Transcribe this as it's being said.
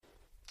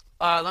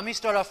Let me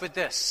start off with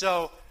this.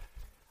 So,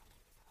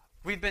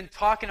 we've been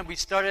talking, we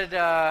started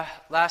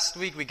last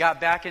week, we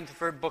got back into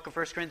the book of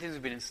 1 Corinthians,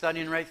 we've been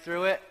studying right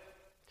through it.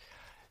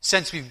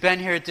 Since we've been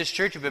here at this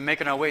church, we've been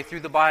making our way through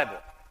the Bible.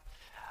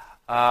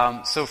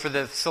 So for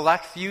the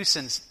select few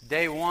since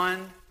day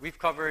one, we've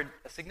covered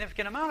a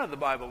significant amount of the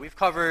Bible. We've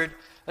covered,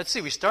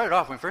 we started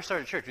off, when we first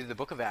started church, we did the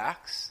book of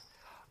Acts,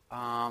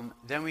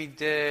 then we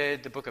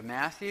did the book of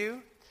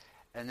Matthew,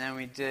 and then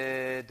we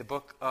did the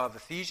book of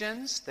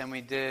Ephesians, then we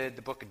did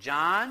the book of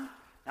John.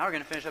 Now we're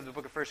going to finish up the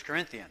book of 1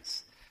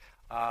 Corinthians.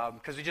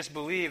 Because we just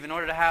believe in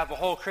order to have a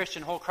whole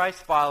Christian, whole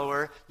Christ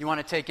follower, you want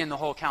to take in the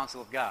whole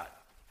counsel of God.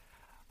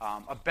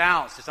 A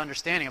balance, this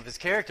understanding of His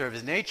character, of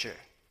His nature.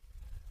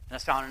 And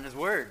that's found in His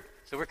Word.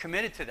 So we're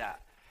committed to that.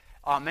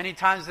 Many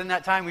times in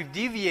that time we've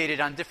deviated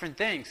on different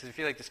things because we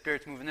feel like the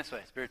Spirit's moving this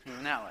way, Spirit's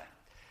moving that way.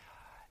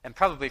 And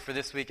probably for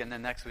this week and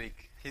then next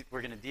week,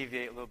 we're going to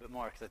deviate a little bit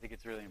more because I think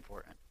it's really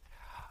important.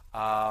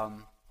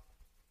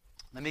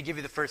 Let me give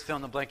you the first fill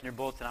in the blank in your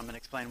bulletin. I'm going to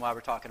explain why we're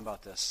talking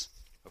about this.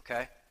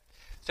 Okay?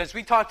 Since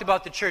we talked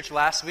about the church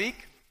last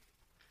week,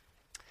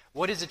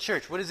 what is a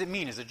church? What does it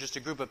mean? Is it just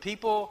a group of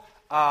people?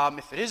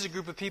 If it is a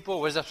group of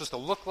people, what is that supposed to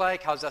look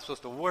like? How is that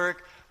supposed to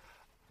work?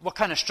 What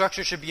kind of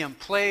structure should be in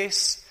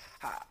place?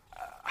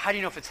 How do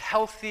you know if it's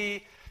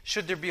healthy?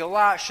 Should there be a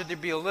lot? Should there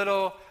be a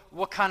little?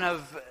 What kind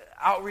of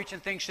outreach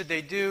and things should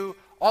they do?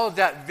 All of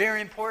that,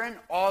 very important.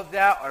 All of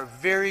that are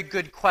very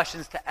good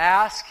questions to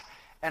ask,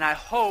 and I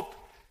hope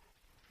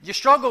you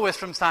struggle with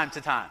from time to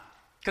time.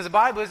 Because the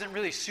Bible isn't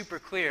really super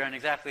clear on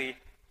exactly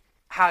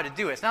how to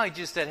do it. It's not like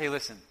Jesus said, hey,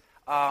 listen,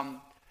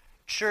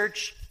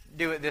 church,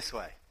 do it this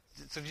way.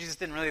 So Jesus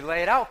didn't really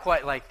lay it out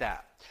quite like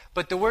that.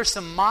 But there were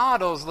some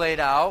models laid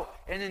out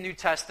in the New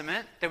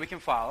Testament that we can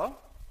follow.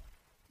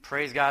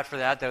 Praise God for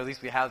that at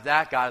least we have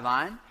that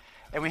guideline.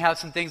 And we have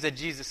some things that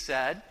Jesus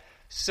said.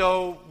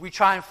 So we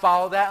try and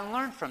follow that and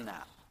learn from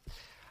that.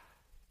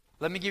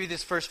 Let me give you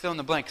this first fill in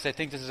the blank because I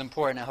think this is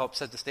important to help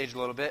set the stage a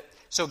little bit.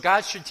 So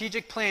God's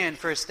strategic plan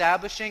for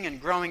establishing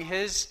and growing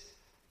His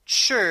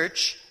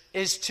church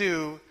is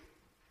to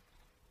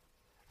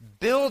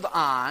build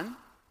on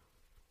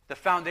the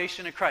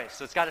foundation of Christ.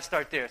 So it's got to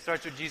start there. It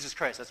starts with Jesus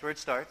Christ. That's where it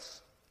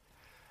starts.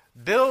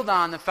 Build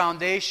on the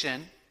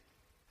foundation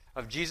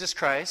of Jesus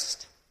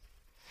Christ,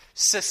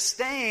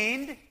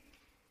 sustained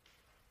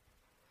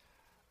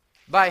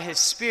by His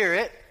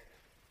Spirit,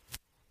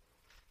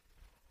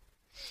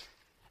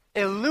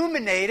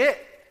 illuminate it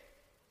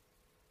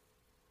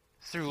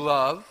through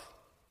love,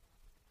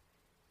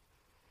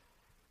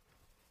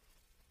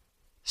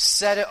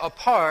 set it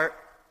apart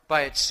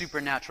by its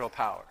supernatural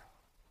power.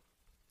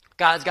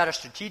 God's got a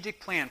strategic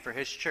plan for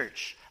His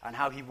church on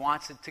how He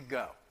wants it to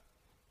go,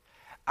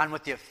 on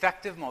what the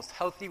effective, most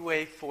healthy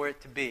way for it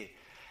to be.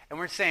 And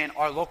we're saying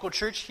our local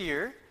church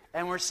here,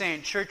 and we're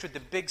saying church with the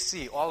big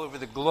C all over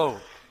the globe.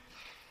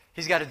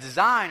 He's got a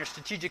design or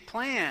strategic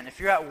plan. If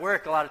you're at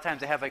work, a lot of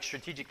times they have like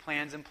strategic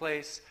plans in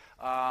place.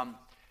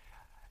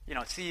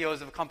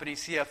 CEOs of a company,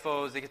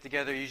 CFOs, they get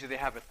together. Usually they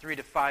have a 3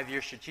 to 5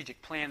 year strategic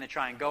plan they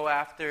try and go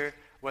after,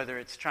 whether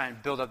it's try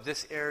and build up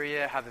this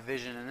area, have a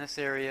vision in this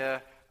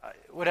area,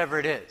 whatever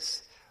it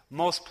is.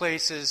 Most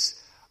places,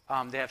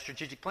 they have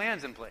strategic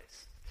plans in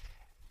place.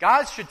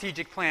 God's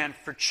strategic plan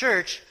for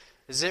church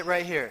is it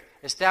right here.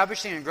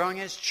 Establishing and growing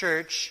His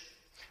church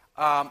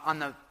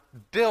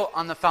built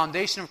on the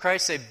foundation of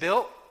Christ. Say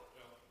built.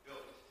 Built.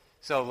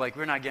 So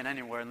we're not getting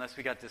anywhere unless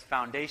we got this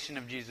foundation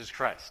of Jesus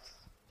Christ.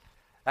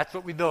 That's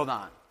what we build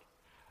on.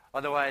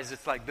 Otherwise,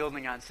 it's like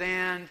building on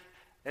sand.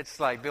 It's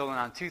like building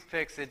on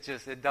toothpicks.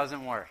 It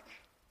doesn't work.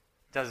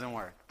 It doesn't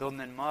work. Building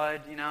in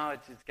mud,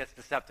 it gets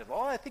deceptive.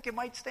 Oh, I think it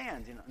might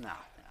stand. No.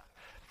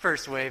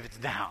 First wave, it's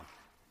down.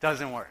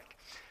 Doesn't work.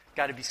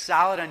 Got to be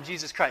solid on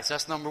Jesus Christ.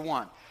 That's number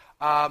one.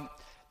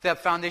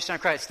 That foundation on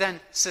Christ. Then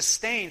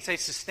sustained. Say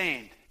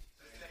sustained.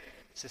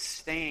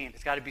 Sustained.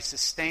 It's got to be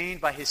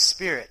sustained by His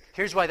Spirit.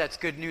 Here's why that's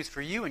good news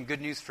for you and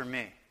good news for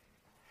me.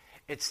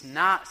 It's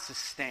not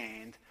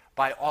sustained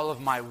by all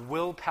of my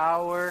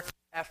willpower,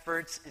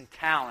 efforts, and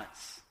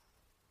talents.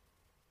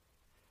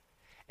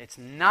 It's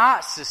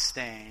not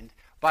sustained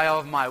by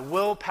all of my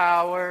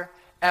willpower,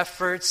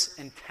 efforts,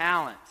 and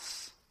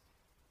talents.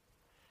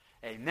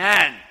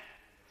 Amen.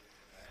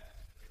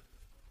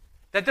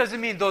 That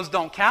doesn't mean those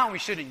don't count and we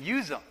shouldn't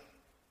use them.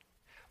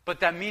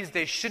 But that means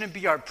they shouldn't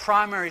be our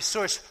primary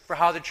source for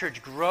how the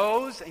church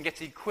grows and gets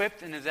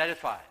equipped and is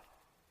edified.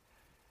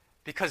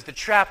 Because the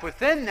trap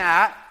within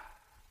that,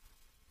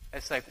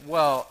 it's like,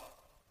 well,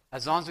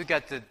 as long as we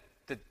got the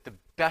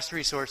best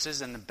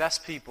resources and the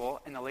best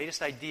people and the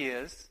latest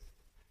ideas,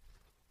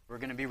 we're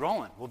going to be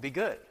rolling. We'll be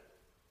good.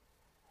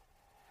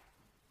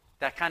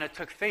 That kind of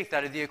took faith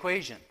out of the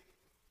equation.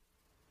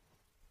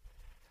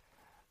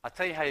 I'll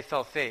tell you how you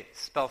spell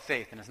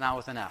faith, and it's not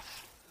with an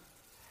F.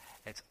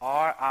 It's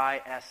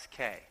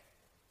R-I-S-K.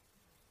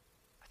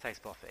 That's how you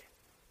spell faith.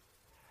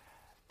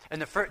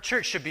 And the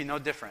church should be no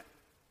different.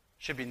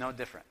 Should be no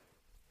different.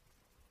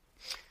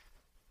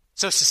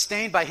 So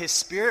sustained by His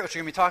Spirit, which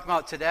we're going to be talking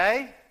about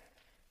today.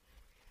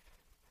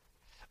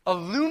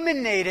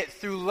 Illuminate it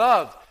through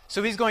love.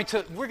 So we're going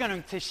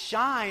to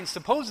shine,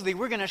 supposedly,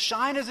 we're going to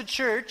shine as a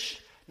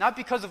church, not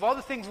because of all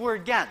the things we're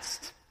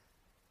against.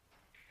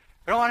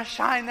 We don't want to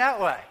shine that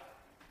way.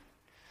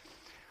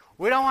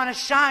 We don't want to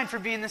shine for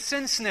being the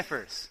sin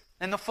sniffers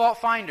and the fault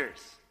finders.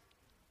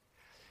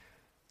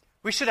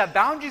 We should have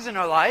boundaries in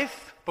our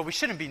life, but we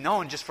shouldn't be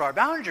known just for our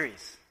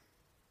boundaries.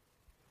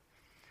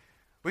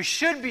 We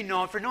should be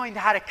known for knowing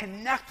how to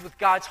connect with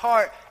God's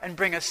heart and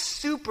bring a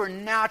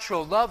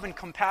supernatural love and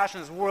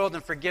compassion to this world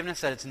and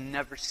forgiveness that it's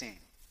never seen.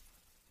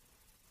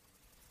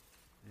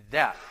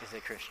 That is a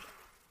Christian.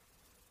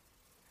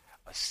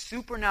 A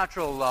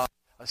supernatural love,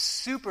 a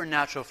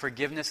supernatural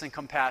forgiveness and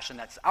compassion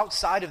that's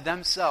outside of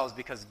themselves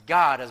because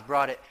God has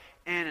brought it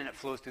in and it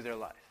flows through their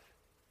life.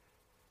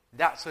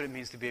 That's what it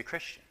means to be a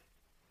Christian.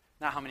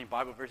 Not how many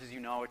Bible verses you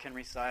know or can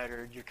recite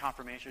or your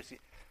confirmation.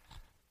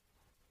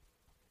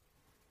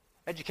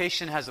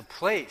 Education has a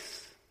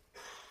place,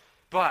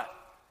 but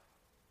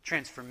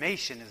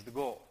transformation is the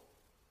goal.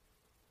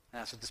 And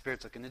that's what the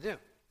Spirit's looking to do.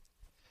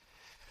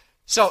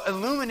 So,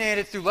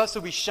 illuminated through love, so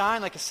we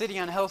shine like a city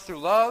on a hill through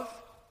love,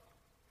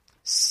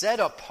 set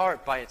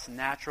apart by its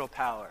natural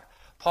power.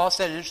 Paul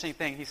said an interesting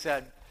thing. He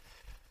said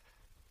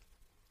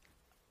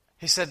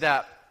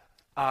that,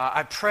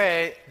 I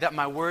pray that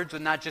my words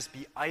would not just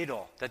be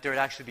idle, that there would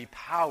actually be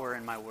power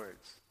in my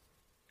words.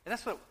 And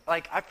that's what,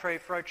 I pray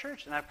for our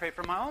church, and I pray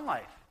for my own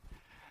life.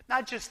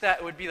 Not just that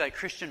it would be like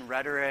Christian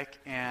rhetoric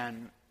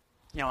and,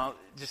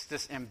 just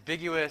this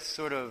ambiguous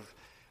sort of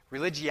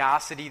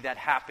religiosity that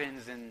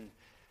happens and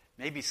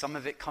maybe some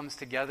of it comes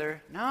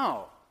together.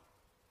 No.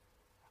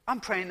 I'm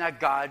praying that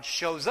God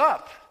shows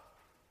up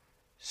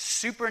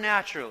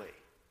supernaturally.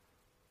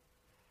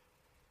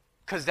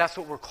 Because that's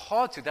what we're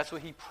called to. That's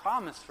what He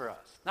promised for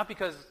us. Not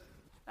because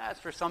that's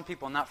for some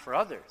people, not for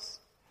others.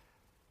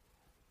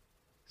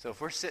 So if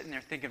we're sitting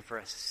there thinking for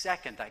a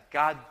second that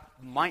God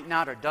might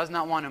not or does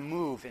not want to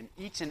move in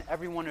each and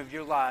every one of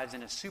your lives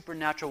in a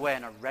supernatural way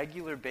on a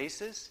regular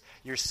basis,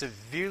 you're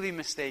severely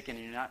mistaken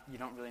and you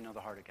don't really know the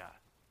heart of God.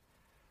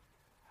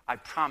 I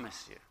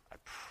promise you,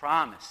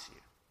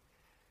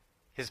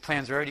 His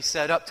plans are already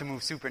set up to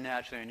move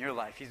supernaturally in your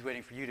life. He's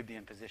waiting for you to be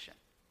in position.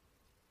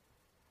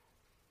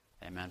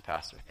 Amen,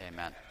 Pastor.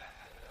 Amen.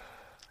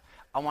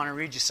 I want to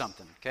read you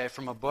something, okay,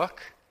 from a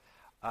book.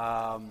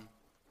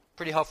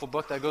 Pretty helpful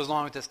book that goes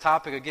along with this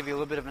topic. I'll give you a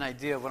little bit of an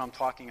idea of what I'm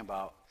talking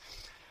about.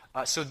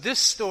 So this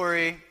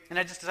story, and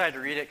I just decided to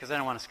read it because I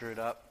don't want to screw it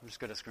up. I'm just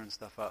good at screwing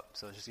stuff up,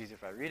 so it's just easier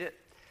if I read it.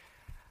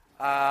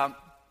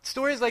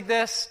 Stories like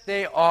this,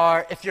 they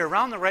are, if you're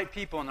around the right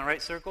people in the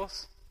right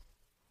circles,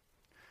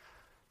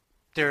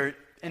 they're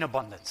in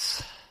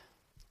abundance.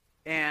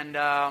 And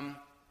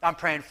I'm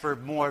praying for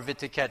more of it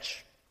to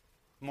catch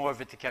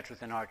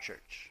within our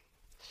church.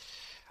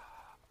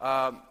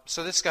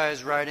 So this guy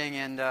is writing,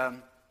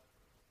 and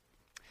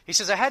he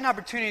says, I had an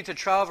opportunity to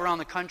travel around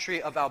the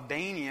country of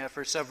Albania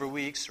for several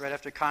weeks, right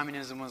after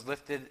communism was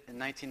lifted in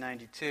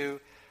 1992,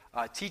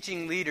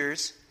 teaching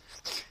leaders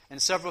in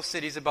several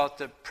cities about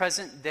the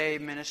present-day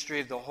ministry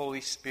of the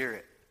Holy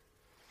Spirit.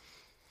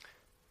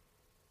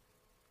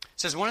 It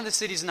says, one of the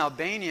cities in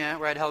Albania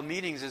where I'd held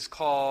meetings is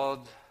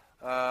called,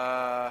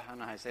 I don't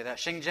know how to say that,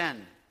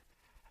 Shengjen,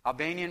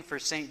 Albanian for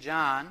St.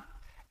 John,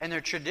 and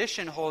their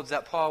tradition holds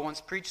that Paul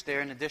once preached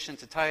there in addition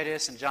to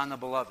Titus and John the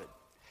Beloved.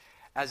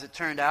 As it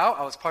turned out,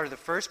 I was part of the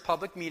first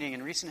public meeting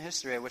in recent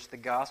history at which the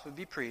gospel would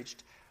be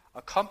preached,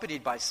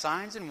 accompanied by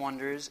signs and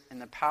wonders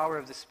and the power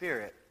of the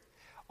Spirit.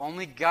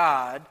 Only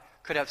God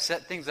could have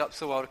set things up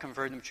so well to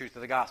convert the truth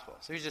of the gospel.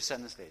 So he's just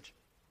setting the stage.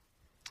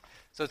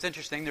 So it's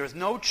interesting. There was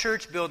no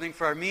church building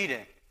for our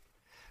meeting.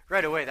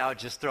 Right away, that would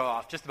just throw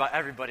off just about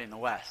everybody in the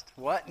West.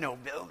 What? No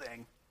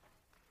building?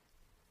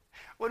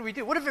 What do we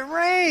do? What if it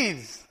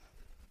rains?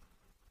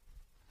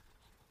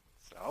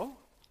 So?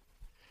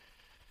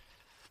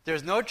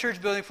 There's no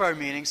church building for our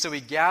meeting, so we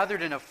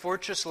gathered in a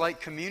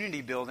fortress-like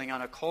community building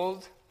on a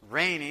cold,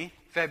 rainy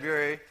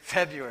February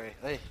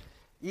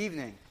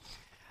evening.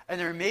 And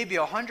there were maybe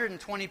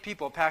 120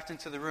 people packed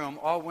into the room,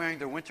 all wearing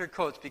their winter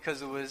coats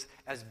because it was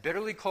as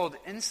bitterly cold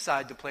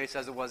inside the place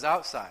as it was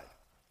outside.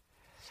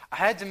 I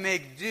had to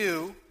make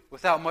do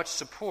without much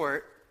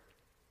support.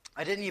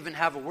 I didn't even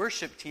have a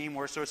worship team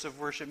or a source of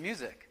worship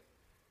music.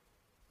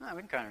 No,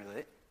 we can kind of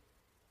relate.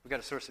 We got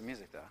a source of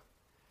music, though.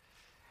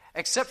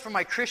 Except for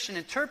my Christian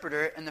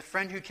interpreter and the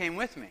friend who came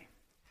with me.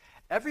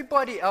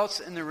 Everybody else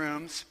in the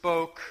room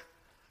spoke,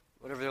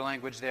 whatever their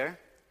language there.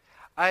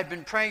 I had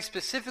been praying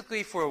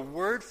specifically for a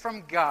word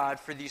from God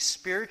for these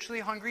spiritually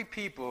hungry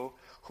people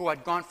who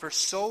had gone for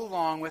so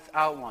long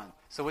without one.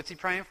 So what's he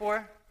praying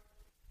for?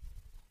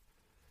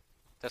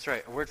 That's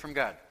right, a word from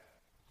God.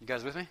 You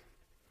guys with me?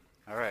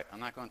 All right, I'm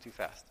not going too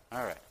fast.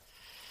 All right.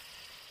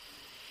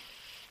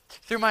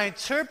 Through my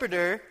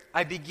interpreter,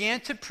 I began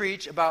to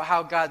preach about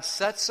how God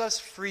sets us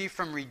free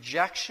from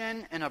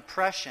rejection and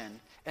oppression,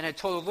 and I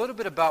told a little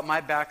bit about my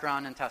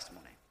background and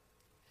testimony.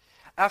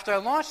 After I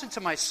launched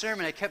into my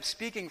sermon, I kept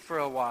speaking for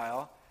a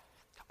while,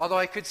 although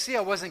I could see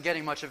I wasn't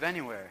getting much of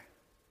anywhere.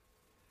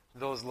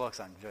 Those looks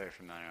I'm very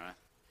familiar with.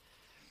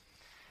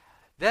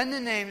 Then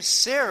the name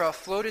Sarah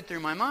floated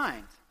through my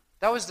mind.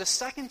 That was the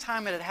second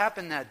time it had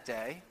happened that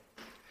day.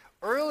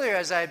 Earlier,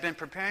 as I had been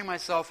preparing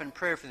myself in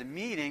prayer for the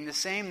meeting, the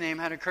same name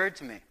had occurred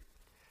to me.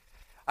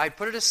 I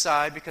put it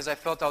aside because I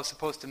felt I was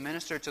supposed to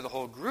minister to the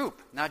whole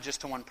group, not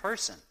just to one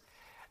person.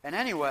 And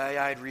anyway,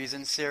 I had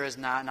reasoned Sarah is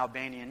not an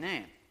Albanian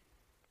name.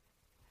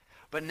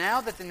 But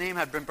now that the name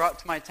had been brought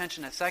to my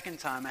attention a second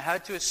time, I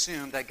had to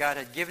assume that God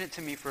had given it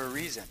to me for a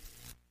reason.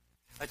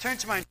 I turned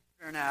to my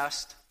interpreter and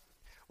asked,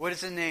 "What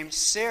is the name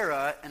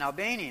Sarah in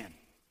Albanian?"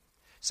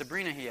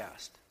 "Sabrina," he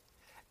asked.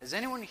 "Is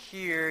anyone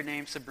here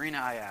named Sabrina?"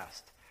 I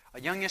asked.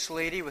 A youngish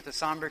lady with a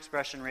somber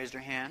expression raised her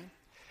hand.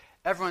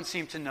 Everyone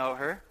seemed to know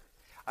her.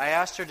 I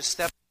asked her to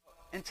step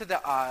into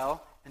the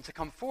aisle and to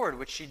come forward,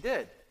 which she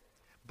did,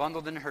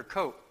 bundled in her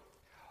coat.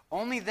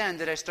 Only then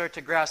did I start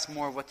to grasp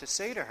more of what to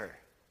say to her.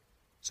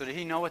 So did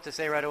he know what to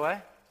say right away?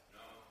 No.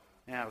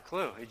 He didn't have a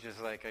clue. He's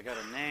just like, I got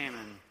a name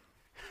and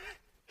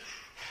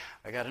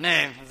I got a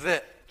name. That's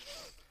it.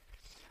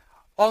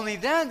 Only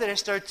then did I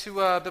start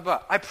to,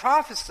 I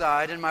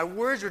prophesied, and my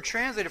words were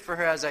translated for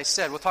her as I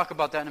said. We'll talk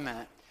about that in a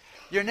minute.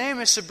 Your name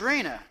is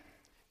Sabrina.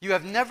 You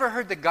have never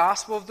heard the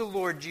gospel of the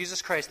Lord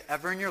Jesus Christ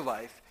ever in your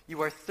life.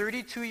 You are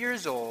 32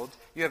 years old.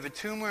 You have a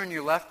tumor in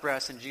your left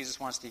breast, and Jesus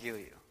wants to heal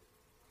you.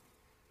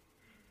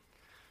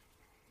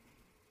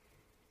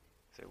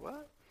 Say,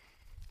 what?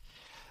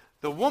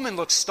 The woman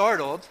looked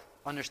startled,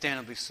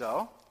 understandably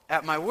so,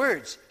 at my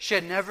words. She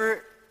had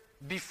never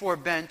before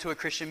been to a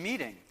Christian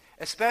meeting,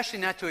 especially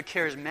not to a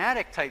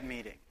charismatic type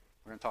meeting.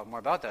 We're going to talk more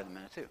about that in a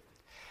minute too.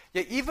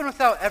 Yet even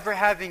without ever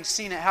having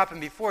seen it happen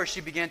before, she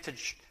began to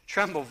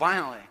tremble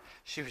violently.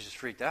 She was just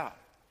freaked out.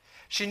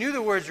 She knew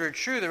the words were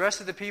true. The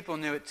rest of the people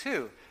knew it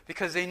too,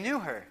 because they knew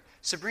her.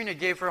 Sabrina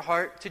gave her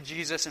heart to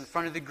Jesus in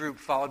front of the group,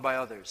 followed by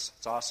others.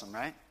 It's awesome,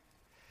 right?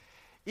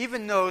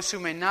 Even those who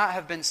may not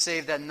have been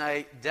saved that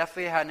night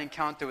definitely had an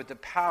encounter with the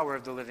power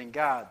of the living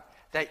God.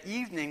 That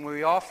evening,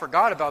 we all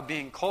forgot about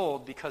being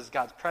cold because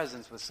God's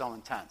presence was so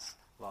intense.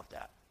 Love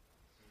that.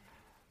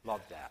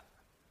 Love that.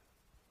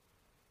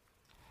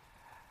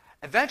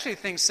 Eventually,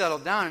 things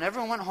settled down, and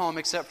everyone went home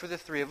except for the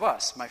three of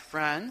us. My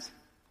friend,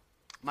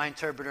 my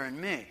interpreter, and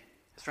me.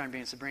 His friend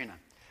being Sabrina.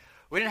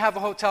 We didn't have a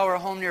hotel or a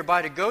home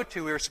nearby to go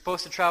to. We were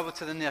supposed to travel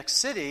to the next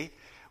city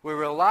where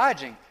we were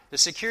lodging. The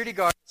security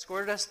guard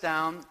escorted us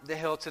down the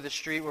hill to the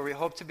street where we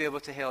hoped to be able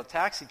to hail a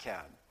taxi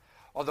cab.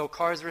 Although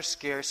cars were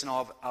scarce in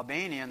all of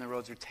Albania and the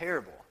roads were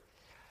terrible.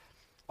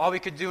 All we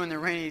could do in the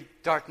rainy,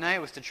 dark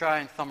night was to try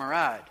and thumb a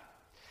ride.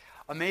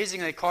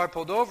 Amazingly, the car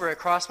pulled over. It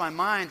crossed my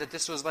mind that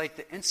this was like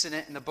the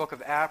incident in the book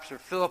of Acts where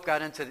Philip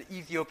got into the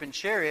Ethiopian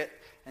chariot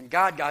and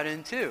God got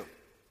in too.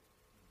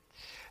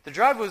 The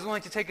driver was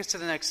willing to take us to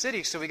the next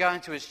city, so we got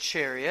into his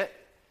chariot,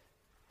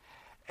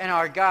 and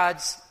our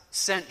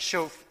God-sent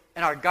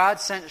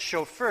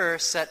chauffeur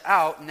set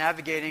out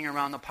navigating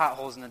around the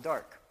potholes in the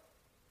dark.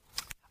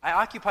 I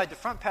occupied the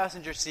front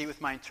passenger seat with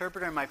my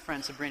interpreter and my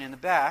friend Sabrina in the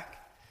back.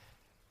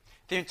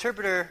 The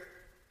interpreter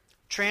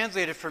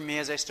translated for me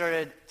as I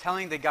started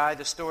telling the guy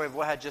the story of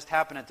what had just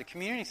happened at the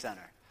community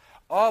center.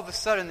 All of a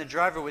sudden, the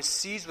driver was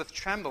seized with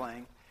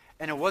trembling,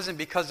 and it wasn't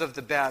because of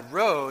the bad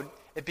road.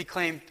 It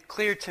became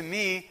clear to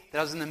me that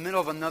I was in the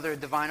middle of another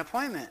divine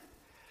appointment.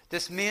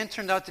 This man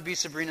turned out to be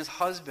Sabrina's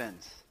husband.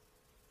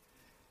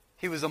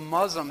 He was a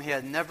Muslim. He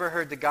had never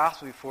heard the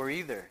gospel before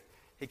either.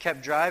 He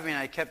kept driving,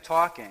 and I kept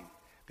talking.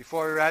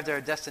 Before we arrived at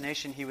our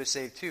destination, he was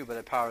saved too by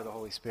the power of the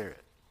Holy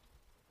Spirit.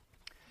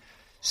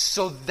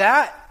 So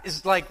that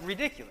is like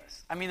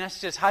ridiculous. I mean, that's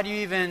just, how do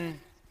you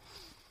even,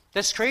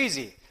 that's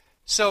crazy.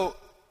 So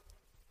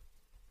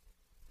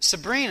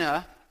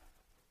Sabrina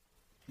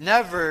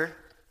never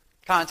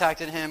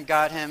contacted him,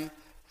 got him,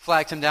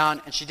 flagged him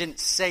down, and she didn't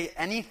say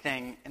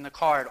anything in the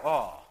car at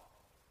all.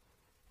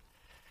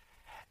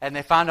 And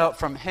they found out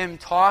from him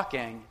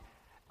talking,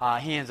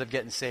 he ends up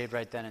getting saved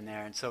right then and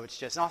there. And so it's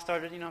just, it all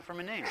started, from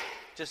a name.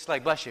 Just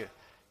like, bless you,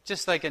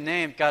 just like a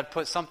name. God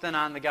put something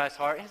on the guy's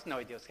heart. He has no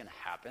idea what's going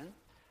to happen.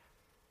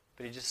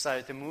 But he just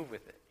decided to move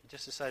with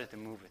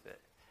it.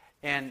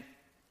 And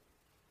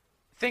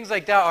things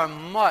like that are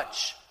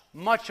much,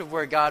 much of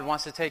where God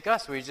wants to take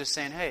us, where he's just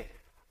saying, hey,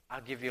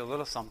 I'll give you a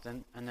little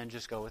something, and then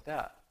just go with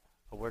that.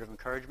 A word of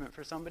encouragement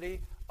for somebody,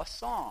 a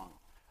song,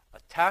 a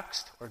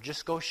text, or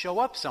just go show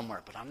up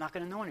somewhere. But I'm not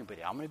going to know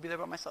anybody. I'm going to be there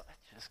by myself.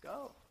 Just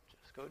go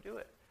do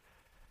it.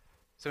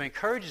 So he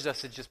encourages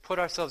us to just put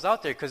ourselves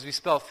out there, because we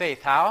spell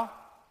faith how?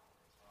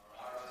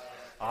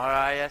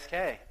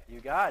 R-I-S-K. You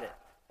got it.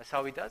 That's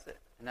how he does it.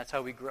 And that's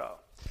how we grow.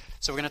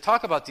 So we're going to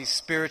talk about these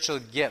spiritual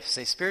gifts.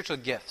 Say spiritual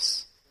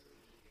gifts.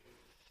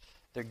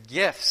 They're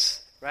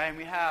gifts, right? And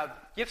we have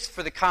gifts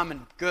for the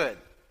common good.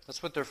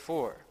 That's what they're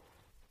for.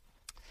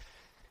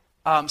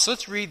 So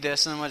let's read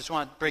this, and I just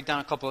want to break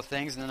down a couple of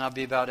things, and then that'll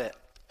be about it.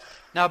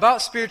 Now,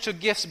 about spiritual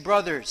gifts,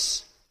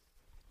 brothers,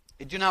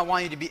 I do not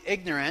want you to be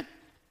ignorant.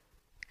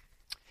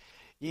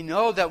 You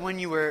know that when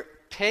you were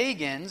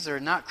pagans, or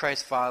not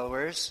Christ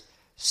followers,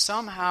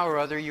 somehow or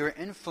other you were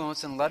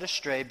influenced and led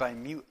astray by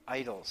mute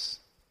idols.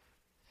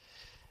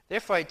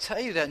 Therefore I tell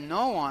you that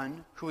no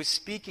one who is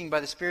speaking by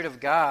the Spirit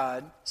of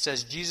God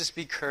says, Jesus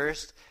be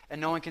cursed,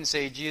 and no one can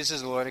say Jesus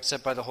is Lord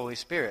except by the Holy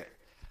Spirit.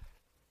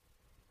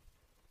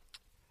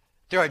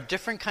 There are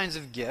different kinds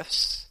of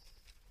gifts,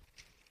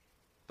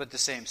 but the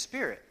same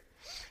Spirit.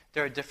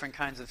 There are different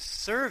kinds of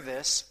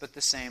service, but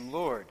the same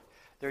Lord.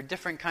 There are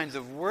different kinds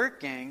of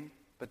working,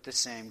 but the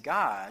same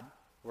God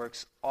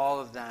works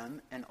all of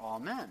them in all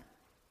men.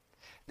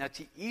 Now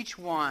to each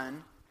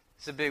one,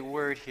 it's a big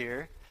word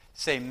here,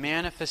 say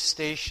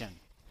manifestation.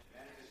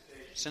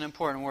 It's an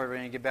important word we're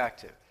going to get back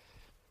to.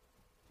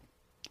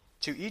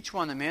 To each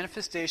one, the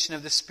manifestation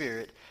of the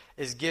Spirit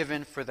is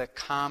given for the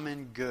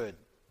common good.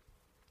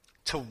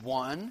 To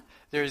one,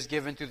 there is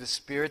given through the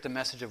Spirit the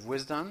message of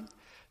wisdom.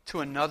 To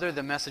another,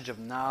 the message of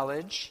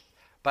knowledge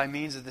by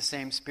means of the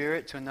same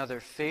Spirit. To another,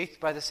 faith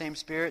by the same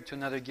Spirit. To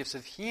another, gifts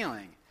of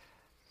healing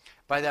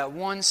by that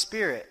one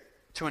Spirit.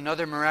 To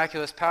another,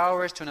 miraculous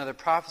powers. To another,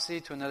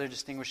 prophecy. To another,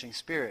 distinguishing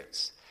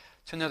spirits.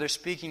 To another,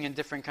 speaking in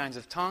different kinds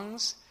of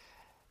tongues.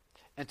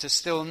 And to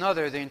still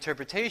another, the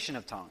interpretation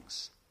of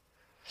tongues.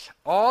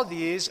 All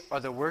these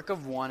are the work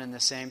of one and the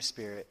same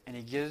Spirit, and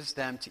He gives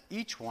them to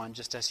each one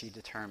just as He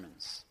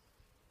determines.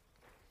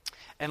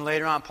 And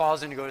later on, Paul's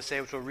going to go to say,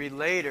 which we'll read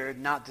later,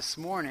 not this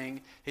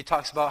morning, he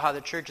talks about how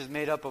the church is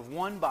made up of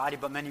one body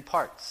but many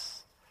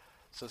parts.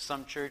 So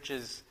some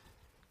churches,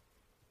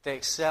 they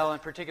excel in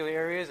particular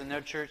areas, and their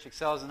church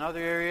excels in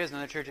other areas, and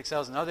their church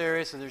excels in other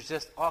areas, so there's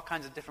just all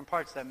kinds of different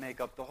parts that make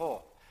up the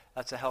whole.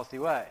 That's a healthy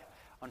way.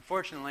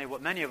 Unfortunately,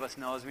 what many of us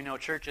know is we know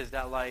churches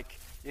that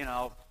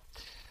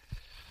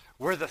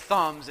we're the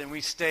thumbs and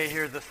we stay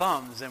here the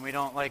thumbs and we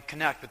don't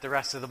connect with the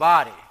rest of the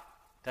body.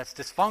 That's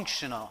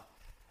dysfunctional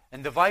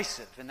and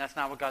divisive, and that's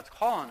not what God's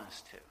calling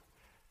us to.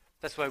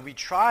 That's why we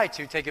try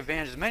to take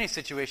advantage of as many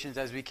situations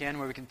as we can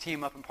where we can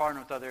team up and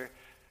partner with other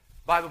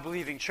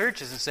Bible-believing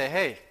churches and say,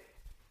 hey,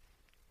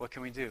 what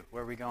can we do?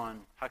 Where are we going?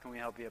 How can we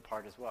help be a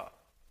part as well?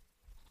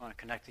 We want to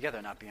connect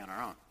together, not be on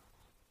our own.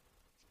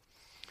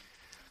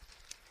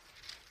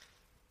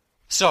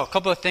 So, a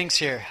couple of things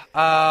here.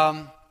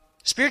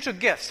 Spiritual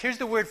gifts. Here's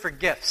the word for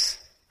gifts.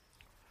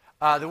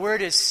 The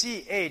word is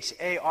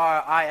charisma.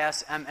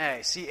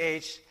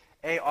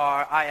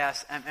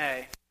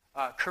 Charisma.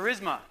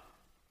 Charisma.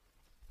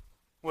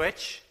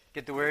 Which,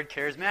 get the word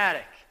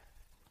charismatic.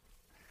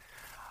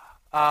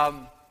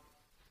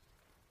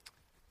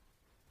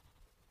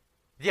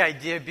 The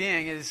idea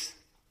being is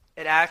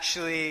it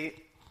actually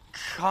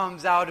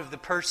comes out of the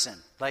person.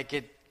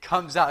 It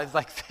comes out,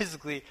 it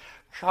physically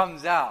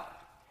comes out.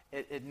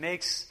 It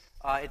makes,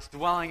 it's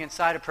dwelling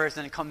inside a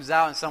person, and it comes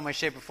out in some way,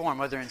 shape, or form,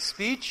 whether in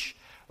speech,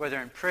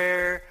 whether in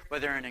prayer,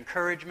 whether in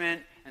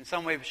encouragement, in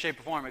some way, shape,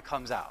 or form, it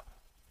comes out.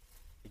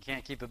 You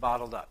can't keep it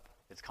bottled up.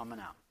 It's coming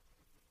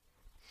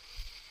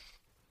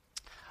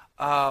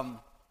out.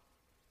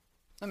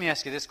 Let me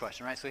ask you this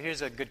question, right? So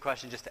here's a good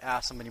question just to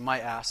ask. Somebody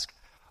might ask,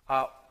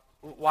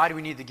 why do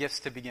we need the gifts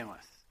to begin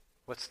with?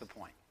 What's the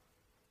point?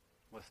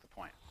 What's the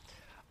point?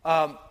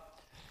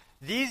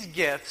 These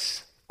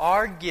gifts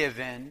are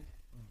given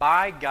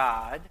by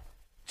God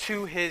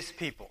to His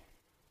people.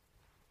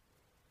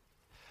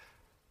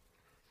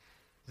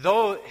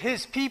 Though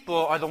His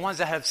people are the ones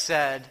that have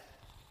said,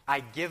 I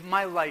give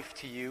my life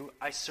to you,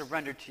 I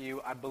surrender to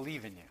you, I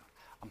believe in you,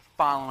 I'm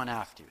following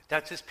after you.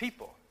 That's His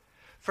people.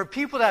 For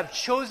people that have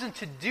chosen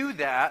to do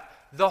that,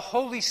 the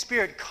Holy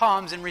Spirit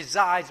comes and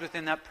resides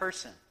within that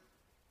person.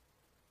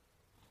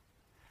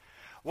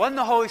 When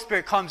the Holy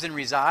Spirit comes and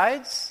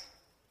resides,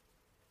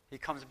 He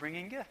comes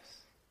bringing gifts.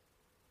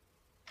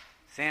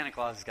 Santa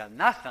Claus has got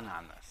nothing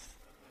on this.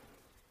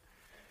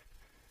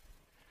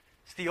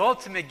 It's the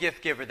ultimate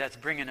gift giver that's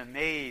bringing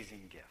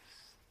amazing gifts.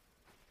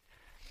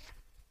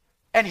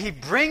 And He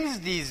brings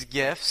these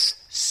gifts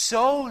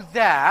so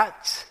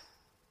that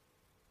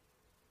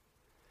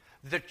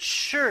the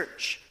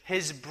church,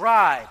 His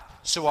bride,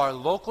 so our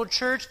local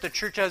church, the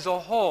church as a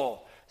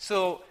whole,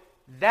 so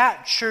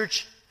that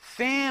church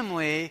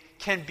family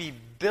can be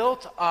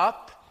built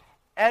up,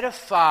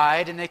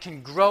 edified, and they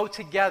can grow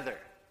together.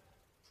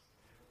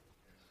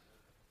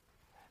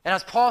 And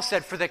as Paul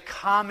said, for the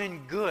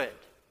common good.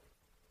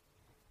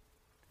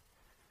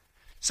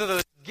 So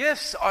those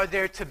gifts are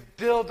there to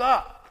build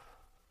up.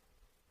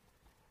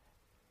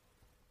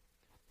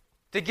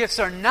 The gifts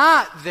are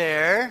not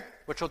there,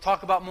 which we'll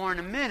talk about more in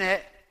a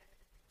minute,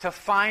 to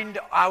find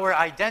our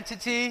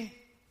identity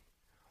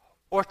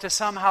or to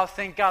somehow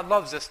think God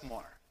loves us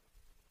more.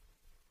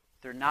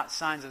 They're not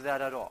signs of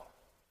that at all.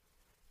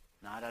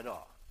 Not at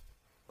all.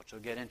 Which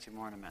we'll get into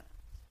more in a minute.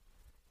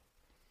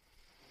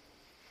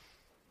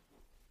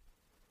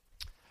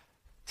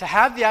 To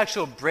have the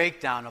actual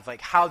breakdown of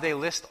how they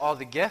list all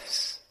the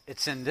gifts,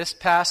 it's in this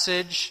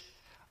passage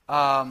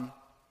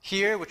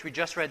here, which we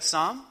just read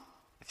some.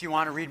 If you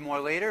want to read more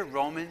later,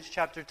 Romans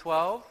chapter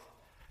 12,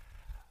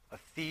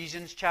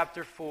 Ephesians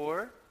chapter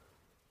 4,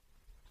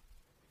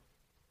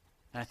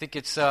 and I think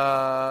it's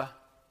 1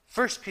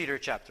 Peter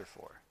chapter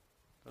 4.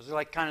 Those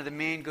are kind of the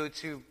main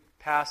go-to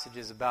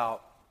passages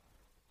about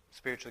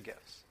spiritual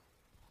gifts.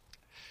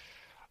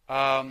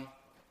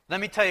 Let Let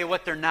me tell you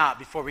what they're not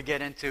before we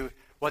get into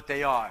what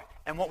they are.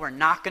 And what we're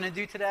not going to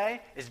do today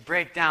is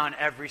break down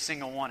every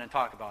single one and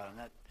talk about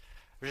them.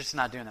 We're just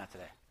not doing that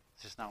today.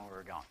 It's just not where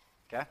we're going.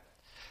 Okay?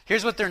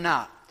 Here's what they're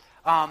not.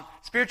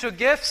 Spiritual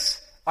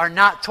gifts are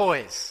not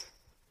toys.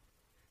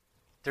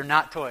 They're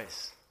not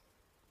toys.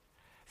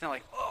 It's not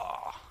like,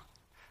 oh,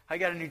 I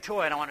got a new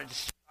toy and I want to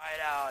just try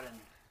it out. And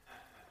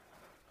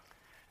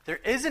there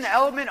is an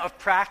element of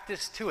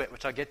practice to it,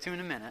 which I'll get to in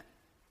a minute.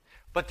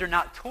 But they're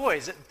not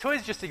toys.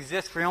 Toys just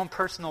exist for your own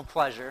personal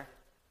pleasure.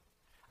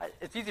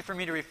 It's easy for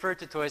me to refer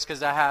to toys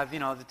because I have,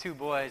 the two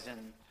boys,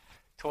 and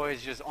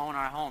toys just own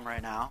our home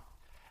right now.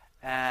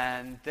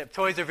 And the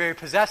toys are very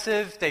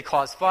possessive. They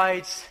cause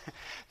fights.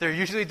 They're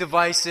usually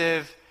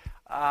divisive.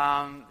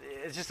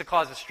 It's just a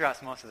cause of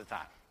stress most of the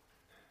time.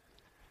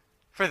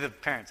 For the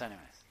parents, anyways.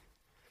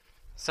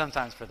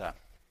 Sometimes for them.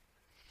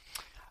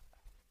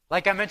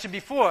 Like I mentioned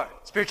before,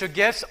 spiritual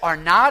gifts are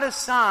not a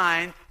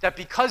sign that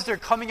because they're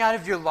coming out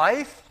of your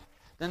life,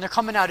 then they're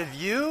coming out of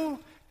you,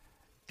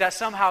 that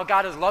somehow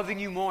God is loving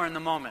you more in the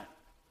moment.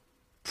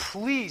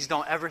 Please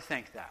don't ever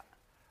think that.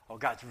 Oh,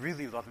 God's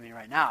really loving me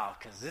right now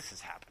because this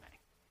is happening.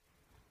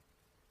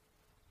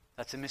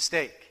 That's a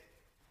mistake.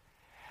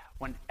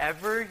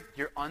 Whenever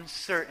you're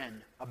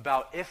uncertain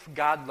about if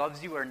God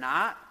loves you or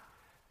not,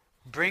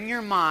 bring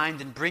your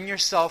mind and bring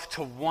yourself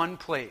to one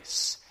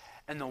place.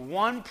 And the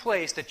one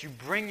place that you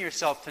bring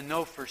yourself to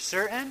know for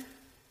certain,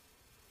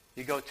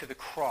 you go to the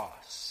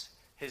cross,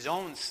 his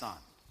own son.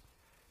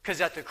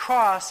 Because at the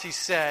cross, he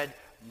said,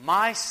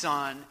 my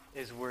son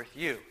is worth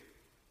you.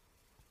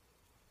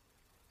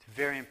 It's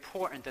very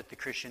important that the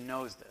Christian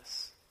knows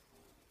this.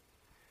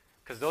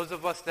 Because those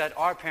of us that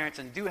are parents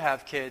and do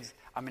have kids,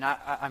 I don't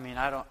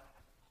know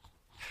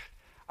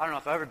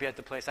if I'll ever be at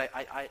the place.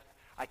 I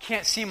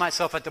can't see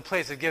myself at the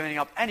place of giving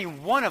up any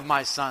one of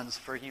my sons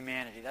for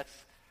humanity. That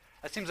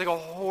seems like a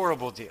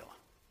horrible deal.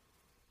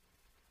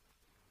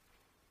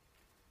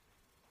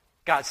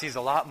 God sees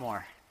a lot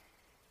more,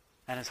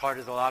 and his heart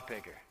is a lot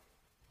bigger.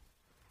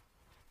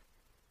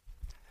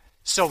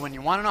 So when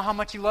you want to know how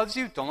much he loves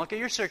you, don't look at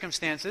your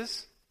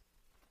circumstances.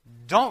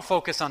 Don't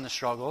focus on the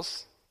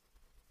struggles.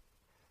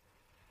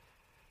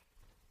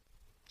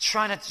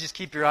 Try not to just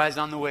keep your eyes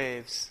on the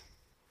waves.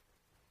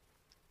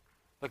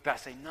 Look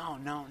back and say, no.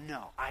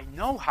 I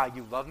know how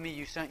you love me.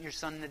 You sent your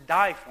son to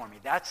die for me.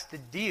 That's the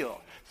deal.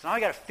 So now I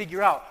got to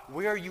figure out,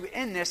 where are you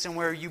in this and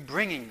where are you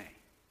bringing me?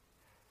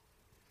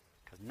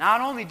 Because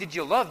not only did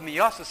you love me,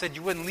 you also said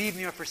you wouldn't leave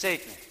me or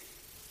forsake me.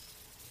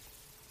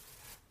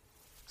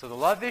 So the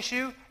love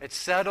issue, it's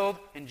settled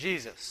in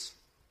Jesus.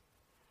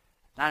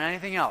 Not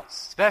anything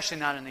else, especially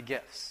not in the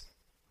gifts.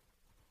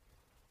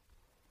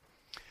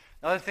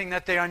 Another thing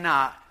that they are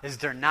not is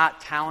they're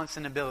not talents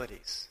and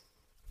abilities.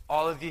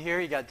 All of you here,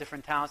 you got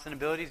different talents and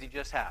abilities you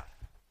just have.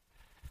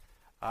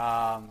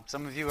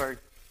 Some of you are,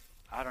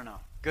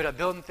 good at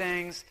building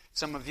things.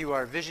 Some of you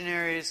are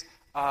visionaries.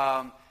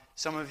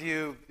 Some of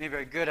you maybe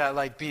are good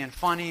at being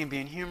funny and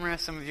being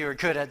humorous. Some of you are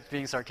good at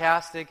being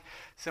sarcastic.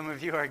 Some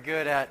of you are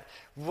good at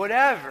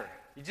whatever.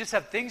 You just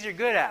have things you're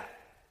good at.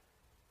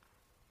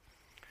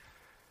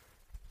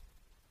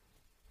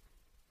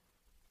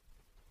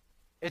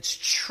 It's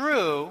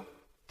true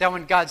that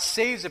when God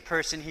saves a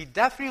person, he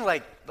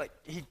definitely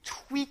he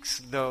tweaks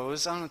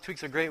those. I don't know if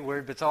tweak's a great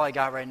word, but it's all I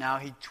got right now.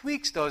 He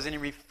tweaks those and he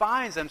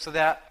refines them so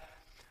that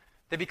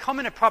they become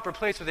in a proper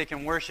place where they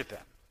can worship him,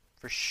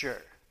 for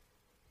sure.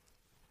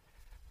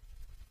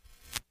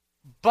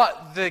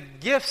 But the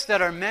gifts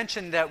that are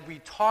mentioned that we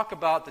talk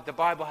about that the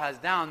Bible has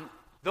down,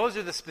 those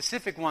are the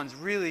specific ones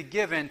really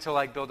given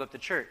to build up the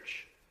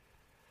church.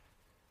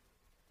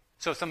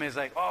 So somebody's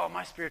like, oh,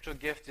 my spiritual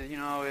gift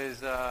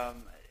is,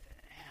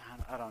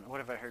 I don't know, what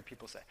have I heard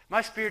people say?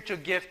 My spiritual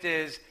gift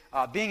is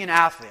being an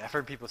athlete. I've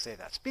heard people say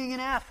that. It's being an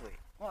athlete.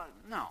 Well,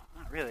 no,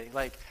 not really.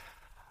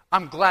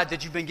 I'm glad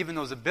that you've been given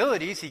those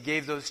abilities. He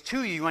gave those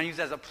to you. You want to use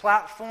it as a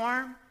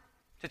platform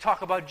to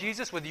talk about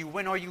Jesus, whether you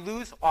win or you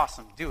lose?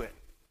 Awesome, do it.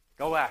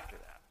 Go after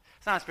that.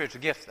 It's not a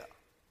spiritual gift, though.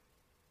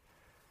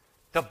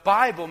 The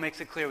Bible makes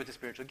it clear what the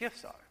spiritual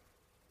gifts are.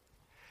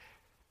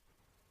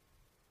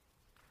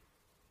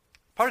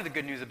 Part of the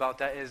good news about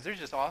that is there's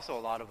just also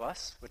a lot of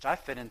us, which I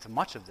fit into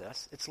much of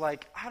this. It's I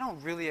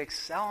don't really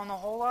excel in a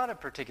whole lot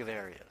of particular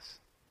areas.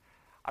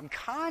 I'm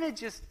kind of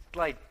just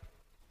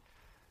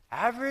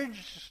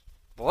average,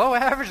 below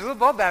average, a little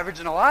above average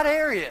in a lot of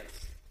areas.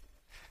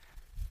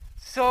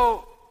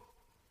 So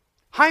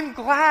I'm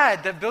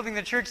glad that building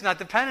the church is not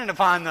dependent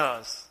upon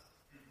those.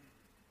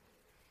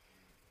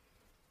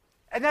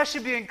 And that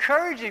should be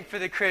encouraging for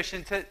the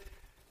Christian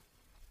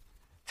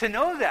to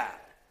know that.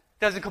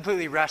 It doesn't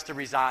completely rest or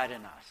reside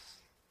in us.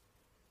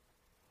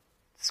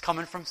 It's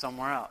coming from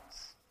somewhere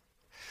else.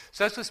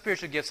 So that's what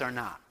spiritual gifts are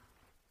not.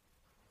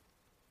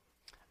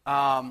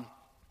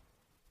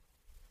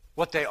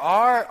 What they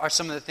are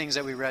some of the things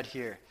that we read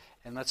here.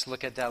 And let's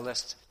look at that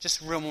list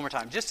just one more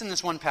time. Just in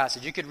this one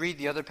passage. You could read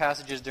the other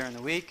passages during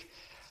the week.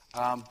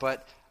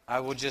 But I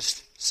will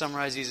just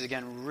summarize these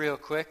again real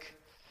quick.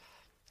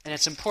 And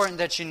it's important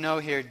that you know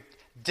here,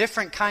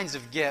 different kinds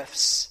of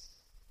gifts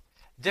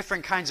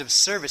different kinds of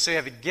service. So you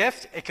have a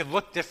gift, it could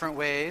look different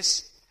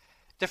ways.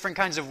 Different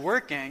kinds of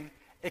working,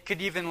 it could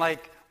even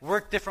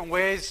work different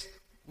ways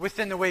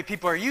within the way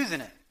people are using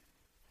it.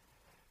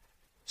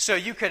 So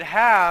you could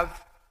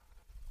have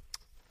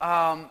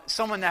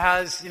someone that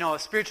has, a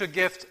spiritual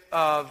gift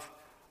of,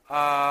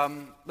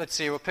 let's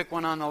see, we'll pick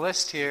one on the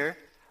list here.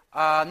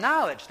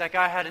 Knowledge. That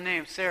guy had a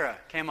name, Sarah,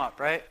 came up,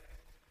 right?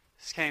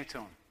 Just came to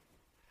him.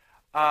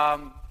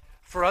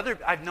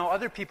 I know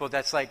other people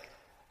that's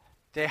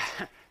they,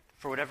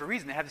 for whatever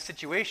reason, they have a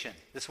situation.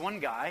 This one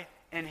guy,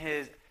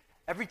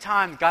 every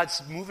time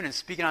God's moving and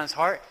speaking on his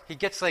heart, he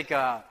gets a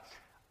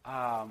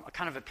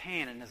kind of a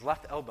pain in his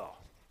left elbow.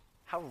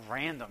 How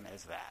random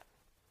is that?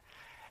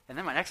 And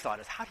then my next thought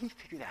is, how do you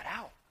figure that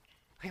out?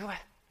 What?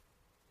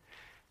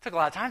 Took a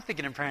lot of time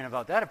thinking and praying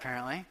about that,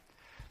 apparently.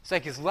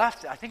 It's his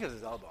left, I think it was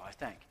his elbow, I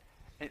think.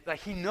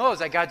 He knows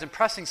that God's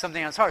impressing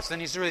something on his heart, so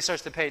then he really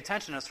starts to pay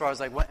attention as far as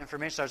what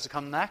information starts to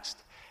come next.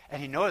 And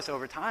he noticed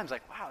over time,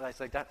 wow, that's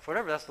that,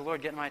 whatever, that's the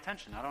Lord getting my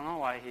attention. I don't know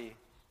why he...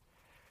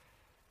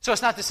 So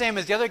it's not the same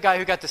as the other guy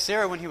who got to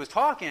Sarah when he was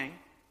talking.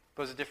 It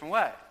goes a different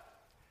way.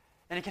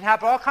 And it can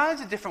happen all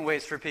kinds of different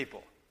ways for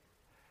people.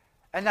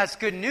 And that's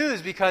good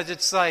news because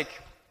it's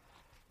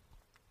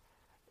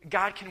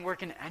God can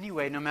work in any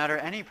way, no matter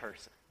any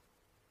person.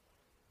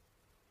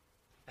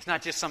 It's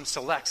not just some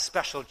select,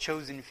 special,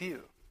 chosen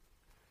few.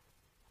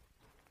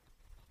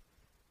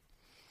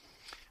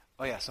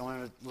 Oh yeah, so I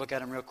wanted to look at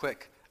them real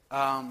quick.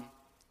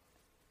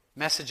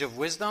 Message of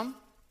wisdom,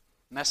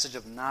 message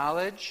of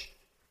knowledge,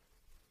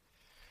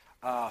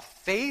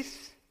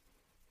 faith,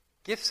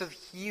 gifts of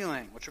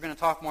healing, which we're going to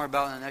talk more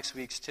about in the next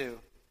weeks too.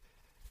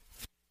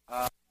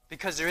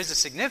 Because there is a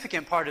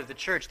significant part of the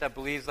church that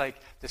believes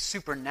the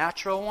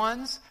supernatural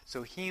ones,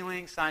 so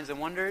healing, signs and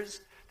wonders.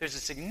 There's a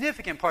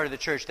significant part of the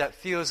church that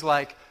feels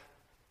like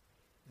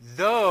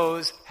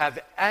those have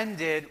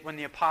ended when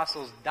the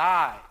apostles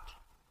died.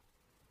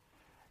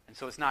 And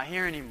so it's not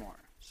here anymore.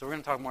 So we're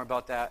going to talk more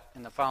about that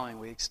in the following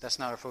weeks. That's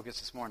not our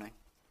focus this morning.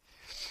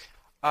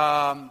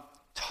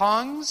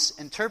 Tongues,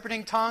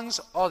 interpreting tongues,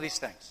 all these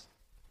things.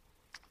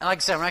 And like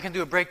I said, we're not going to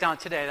do a breakdown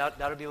today.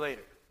 That'll be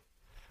later.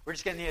 We're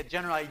just getting the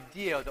general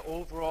idea, the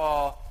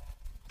overall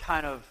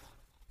kind of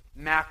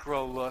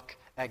macro look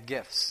at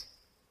gifts.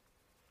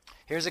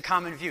 Here's a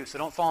common view, so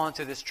don't fall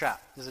into this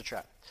trap. This is a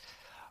trap.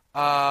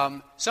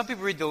 Some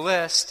people read the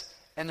list,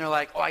 and they're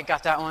like, oh, I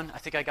got that one. I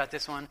think I got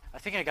this one. I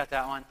think I got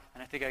that one.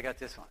 And I think I got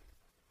this one.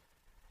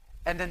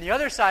 And then the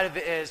other side of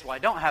it is, well, I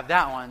don't have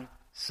that one,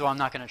 so I'm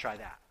not going to try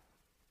that.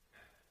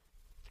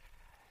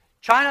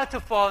 Try not to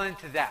fall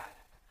into that.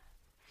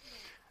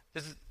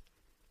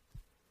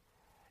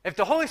 If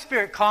the Holy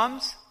Spirit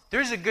comes,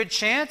 there's a good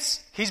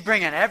chance He's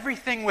bringing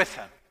everything with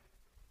Him.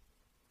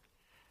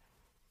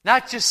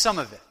 Not just some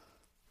of it.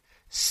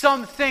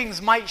 Some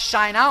things might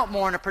shine out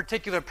more in a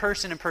particular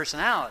person and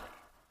personality.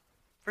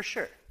 For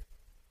sure.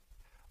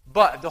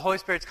 But if the Holy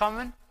Spirit's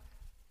coming,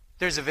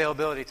 there's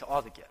availability to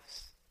all the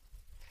gifts.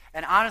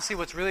 And honestly,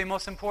 what's really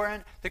most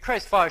important, the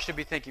Christ follower should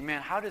be thinking,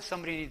 man, how does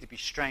somebody need to be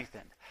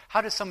strengthened?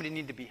 How does somebody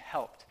need to be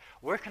helped?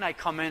 Where can I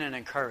come in and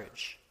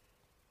encourage?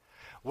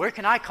 Where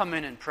can I come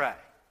in and pray?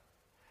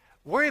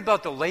 Worry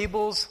about the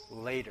labels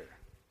later.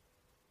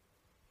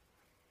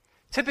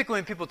 Typically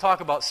when people talk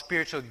about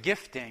spiritual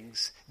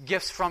giftings,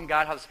 gifts from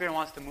God, how the Spirit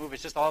wants to move,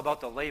 it's just all about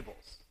the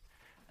labels.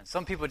 And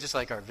some people just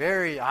are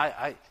very,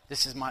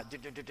 this is my...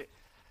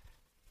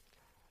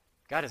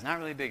 God is not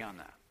really big on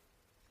that.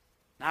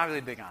 Not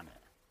really big on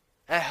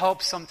it. It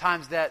helps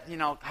sometimes that,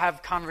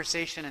 have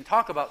conversation and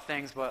talk about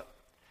things, but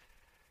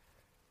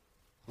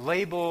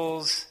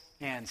labels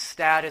and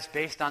status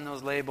based on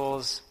those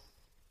labels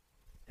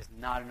is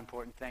not an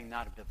important thing,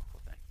 not a biblical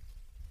thing.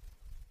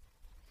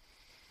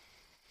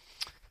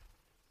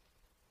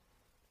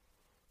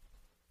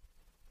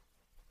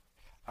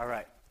 All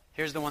right.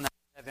 Here's the one that's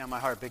heavy on my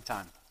heart big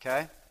time,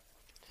 okay?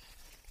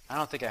 I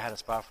don't think I had a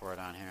spot for it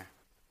on here.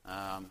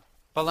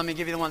 But let me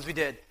give you the ones we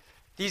did.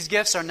 These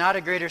gifts are not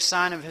a greater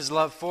sign of His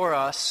love for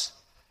us.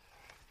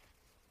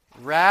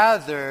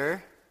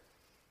 Rather,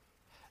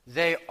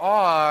 they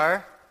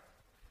are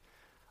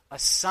a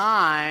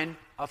sign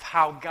of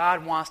how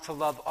God wants to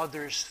love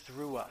others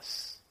through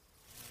us.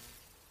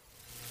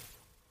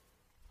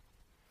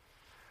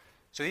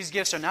 So these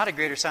gifts are not a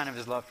greater sign of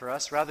His love for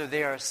us. Rather,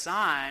 they are a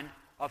sign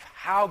of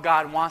how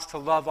God wants to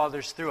love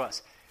others through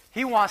us.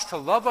 He wants to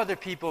love other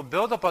people,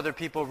 build up other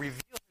people,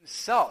 reveal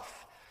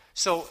Himself.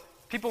 So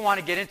people want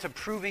to get into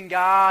proving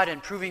God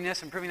and proving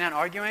this and proving that and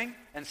arguing,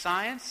 and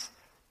science.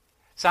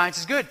 Science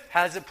is good,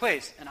 has its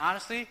place. And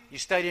honestly, you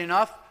study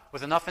enough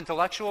with enough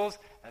intellectuals,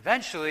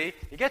 eventually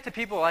you get to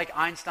people like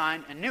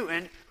Einstein and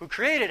Newton who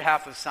created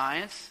half of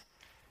science,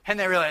 and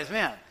they realize,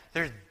 man,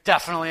 there's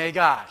definitely a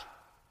God.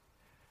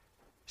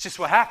 It's just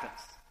what happens.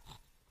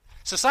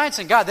 So science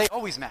and God, they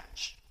always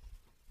match.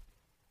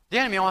 The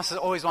enemy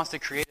always wants to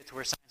create it to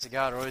where science and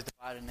God are always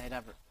divided and they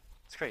never.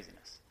 It's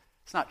craziness.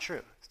 It's not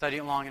true. Study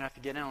it long enough,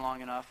 you get in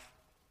long enough,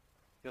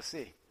 you'll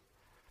see.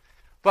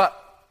 But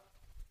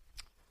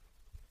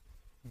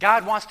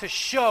God wants to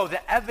show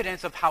the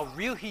evidence of how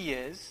real he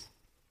is,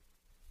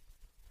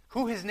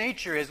 who his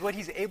nature is, what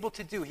he's able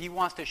to do. He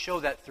wants to show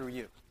that through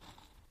you.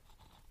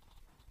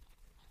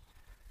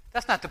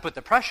 That's not to put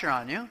the pressure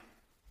on you.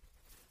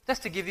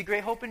 That's to give you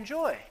great hope and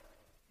joy.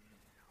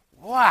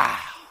 Wow.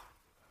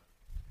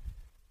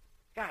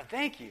 God,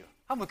 thank you.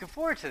 I'm looking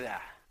forward to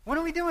that. When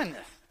are we doing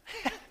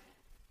this?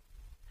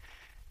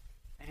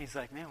 And he's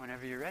like, man,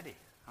 whenever you're ready,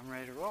 I'm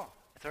ready to roll.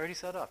 It's already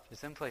set up.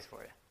 It's in place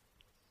for you.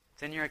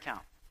 It's in your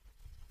account.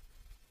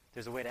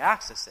 There's a way to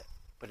access it,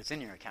 but it's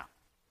in your account.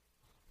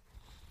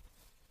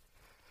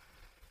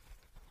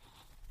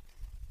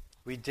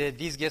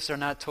 These gifts are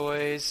not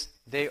toys.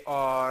 They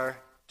are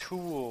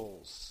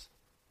tools.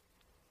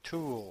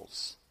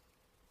 Tools.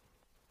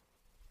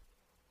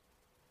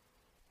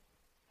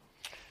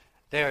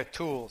 They are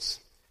tools.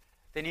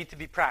 They need to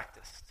be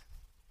practiced.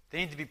 They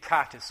need to be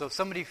practiced. So if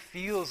somebody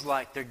feels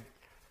like they're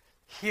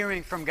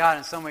hearing from God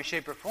in some way,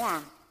 shape, or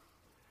form,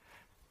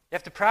 you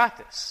have to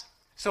practice.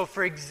 So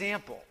for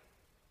example,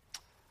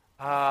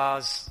 I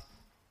was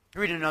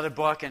reading another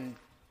book, and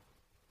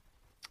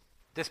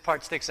this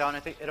part sticks out, and I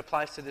think it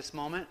applies to this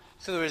moment.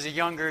 So there was a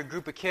younger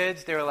group of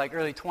kids. They were like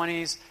early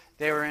 20s.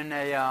 They were in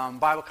a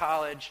Bible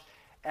college,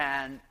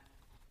 and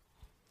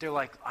they're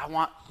like, I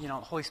want,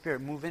 Holy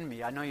Spirit, move in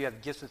me. I know you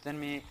have gifts within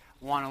me.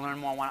 I want to learn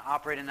more. I want to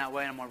operate in that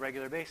way on a more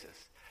regular basis.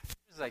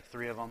 There's like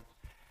 3 of them.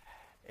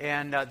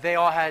 And they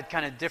all had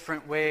kind of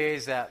different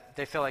ways that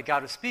they felt like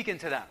God was speaking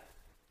to them.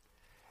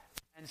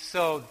 And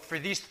so for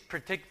these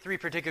 3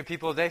 particular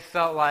people, they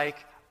felt like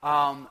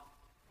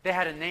they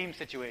had a name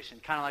situation,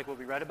 kind of like what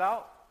we read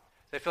about.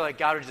 They felt like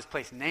God would just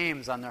place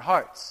names on their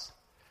hearts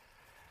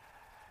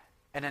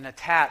and then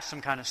attach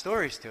some kind of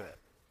stories to it.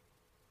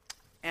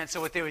 And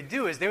so what they would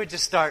do is they would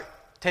just start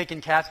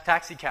taking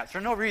taxi cabs for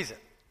no reason.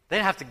 They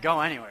didn't have to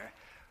go anywhere.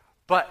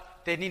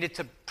 But they needed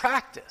to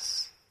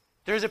practice.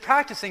 There's a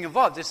practicing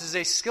involved. This is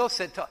a skill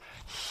set to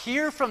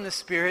hear from the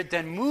Spirit,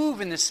 then move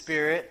in the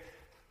Spirit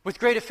with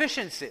great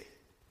efficiency.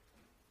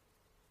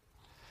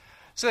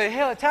 So they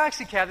hail a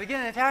taxi cab. They get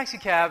in a taxi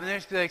cab, and they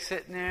just be like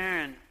sitting there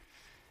and,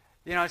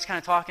 just kind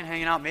of talking,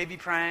 hanging out, maybe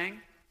praying.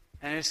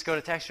 And they just go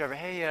to the taxi driver,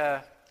 hey, you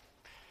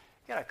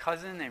got a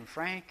cousin named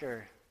Frank,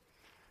 or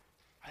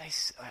are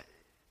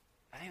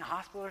they in a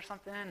hospital or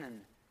something?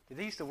 And did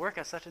they used to work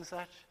at such and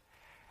such?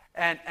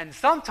 And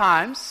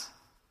sometimes,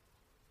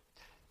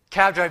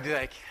 cab driver would be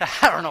like,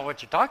 I don't know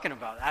what you're talking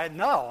about.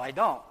 No, I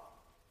don't.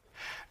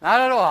 Not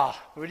at all.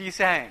 What are you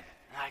saying?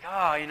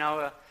 And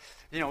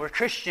like, we're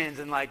Christians,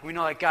 and like we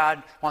know that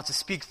God wants to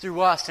speak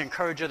through us to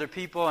encourage other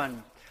people,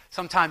 and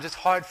sometimes it's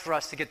hard for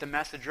us to get the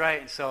message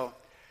right, and so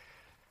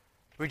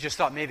we just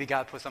thought maybe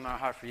God put something on our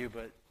heart for you,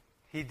 but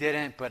he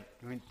didn't. But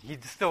he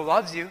still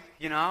loves you,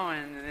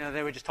 and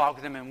they would just talk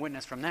with him and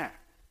witness from there.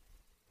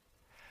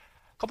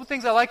 A couple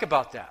things I like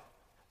about that.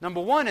 Number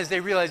one is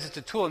they realize it's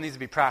a tool and needs to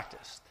be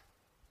practiced.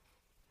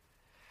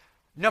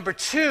 Number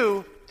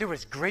 2, there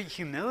was great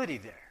humility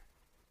there.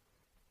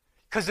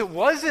 Because it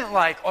wasn't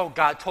like, oh,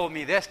 God told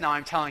me this, now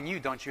I'm telling you,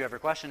 don't you ever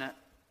question it.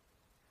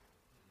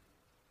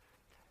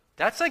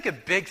 That's like a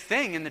big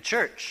thing in the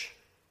church.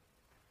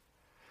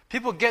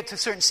 People get to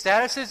certain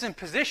statuses and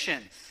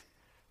positions.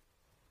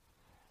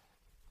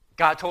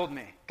 God told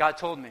me, God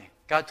told me,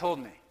 God told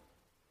me.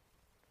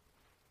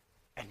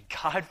 And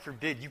God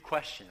forbid you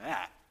question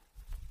that.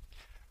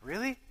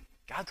 Really?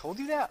 God told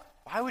you that?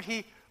 Why would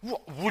he?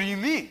 What do you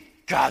mean?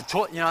 God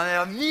told,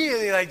 they're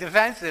immediately like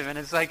defensive, and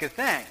it's like a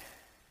thing.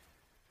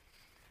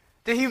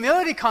 The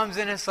humility comes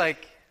in, it's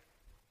like,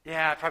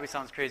 yeah, it probably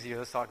sounds crazy.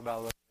 Let's talk about it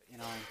a little bit,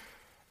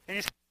 and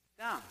you just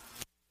sit down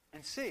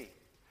and see.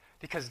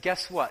 Because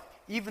guess what?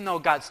 Even though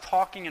God's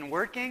talking and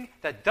working,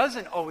 that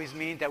doesn't always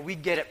mean that we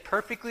get it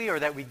perfectly or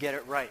that we get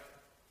it right.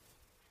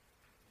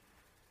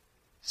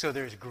 So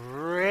there's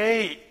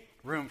great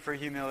room for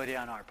humility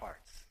on our parts.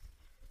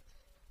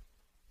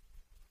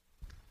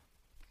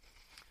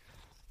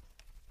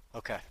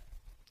 Okay.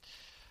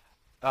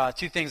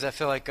 2 things I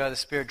feel like the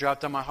Spirit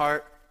dropped on my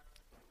heart.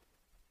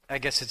 I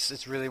guess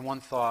it's really one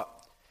thought.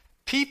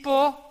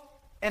 People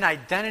in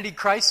identity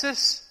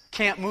crisis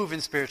can't move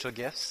in spiritual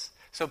gifts.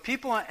 So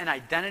people in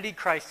identity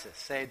crisis,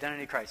 say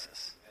identity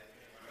crisis.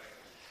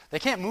 They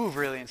can't move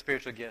really in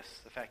spiritual gifts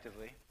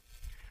effectively.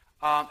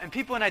 And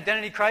people in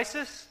identity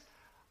crisis,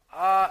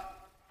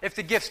 if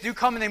the gifts do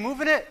come and they move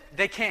in it,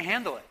 they can't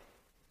handle it.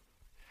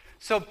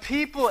 So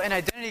people in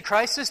identity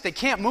crisis, they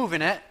can't move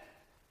in it.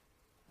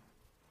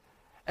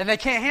 And they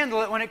can't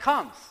handle it when it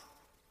comes.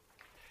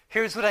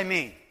 Here's what I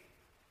mean.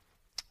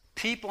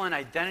 People in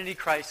identity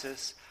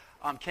crisis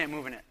can't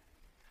move in it.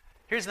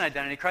 Here's an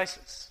identity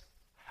crisis.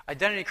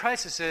 Identity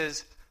crisis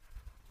is,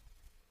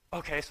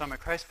 okay, so I'm a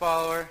Christ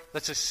follower.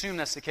 Let's assume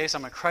that's the case.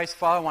 I'm a Christ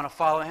follower. I want to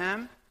follow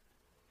him.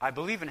 I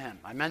believe in him.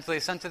 I'm mentally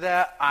assent to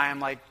that. I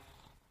am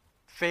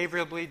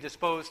favorably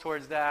disposed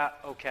towards that.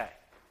 Okay.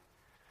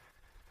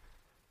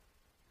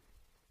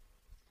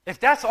 If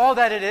that's all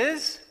that it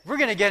is, we're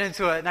going to get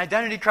into an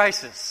identity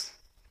crisis.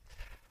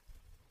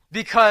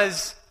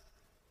 Because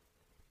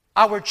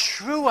our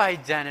true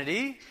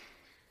identity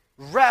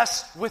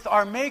rests with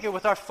our Maker,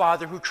 with our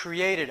Father who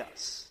created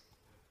us.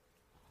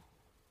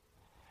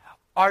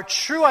 Our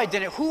true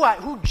identity,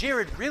 who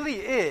Jared really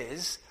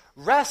is,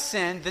 rests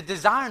in the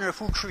designer of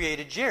who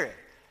created Jared.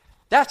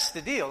 That's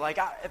the deal. Like,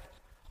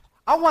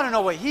 I want to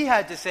know what he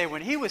had to say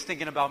when he was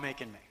thinking about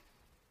making me.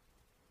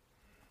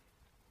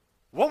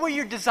 What were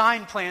your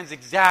design plans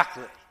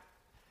exactly?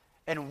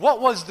 And what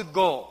was the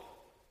goal?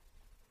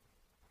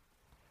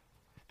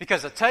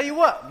 Because I'll tell you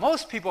what,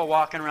 most people are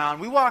walking around,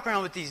 we walk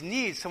around with these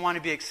needs to want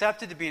to be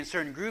accepted, to be in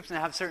certain groups, and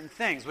have certain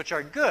things, which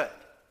are good.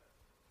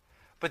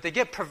 But they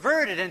get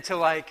perverted into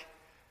like,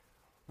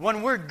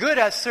 when we're good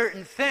at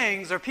certain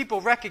things, or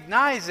people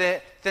recognize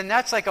it, then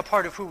that's like a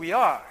part of who we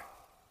are.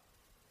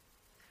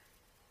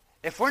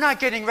 If we're not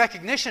getting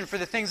recognition for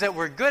the things that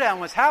we're good at and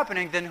what's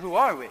happening, then who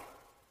are we?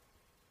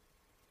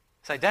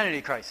 It's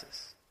identity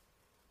crisis.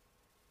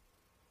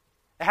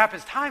 It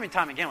happens time and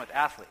time again with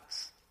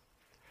athletes.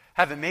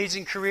 Have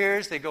amazing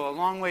careers, they go a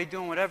long way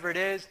doing whatever it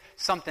is,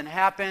 something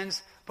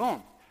happens,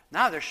 boom,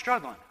 now they're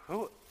struggling.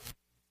 What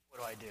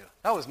do I do?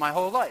 That was my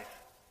whole life.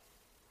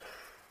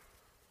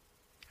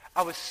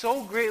 I was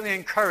so greatly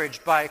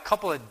encouraged by a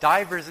couple of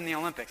divers in the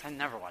Olympics. I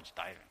never watched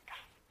diving.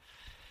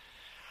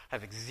 I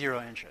have like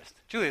zero interest.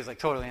 Julia's like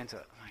totally into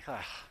it. I'm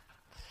like,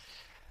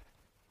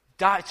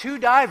 ugh. Two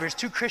divers,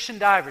 two Christian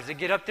divers, they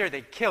get up there,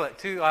 they kill it.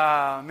 Two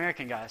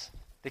American guys,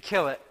 they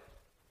kill it.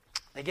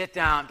 They get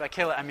down, by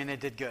kill it, I mean they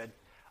did good.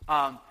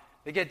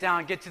 They get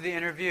down, get to the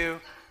interview,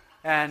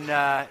 and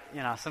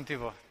some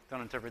people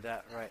don't interpret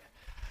that right.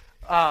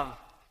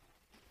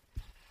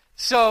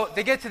 So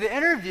they get to the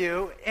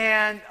interview,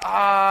 and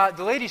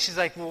the lady, she's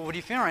like, well, what are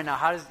you feeling right now?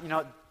 How does,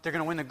 they're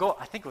going to win the gold.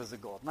 I think it was the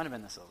gold. It might have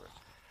been the silver.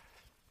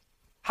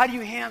 How do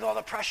you handle all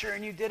the pressure?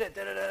 And you did it,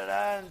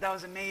 and that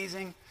was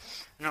amazing. And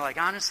they're like,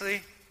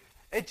 honestly,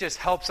 it just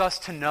helps us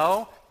to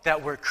know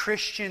that we're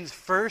Christians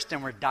first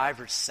and we're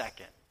divers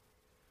second.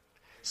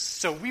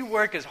 So we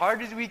work as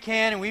hard as we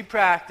can and we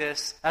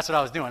practice. That's what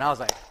I was doing. I was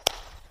like,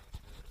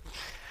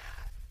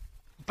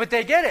 but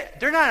they get it.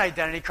 They're not in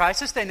identity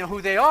crisis. They know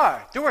who they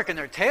are. They're working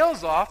their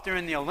tails off. They're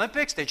in the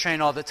Olympics. They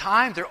train all the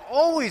time. They're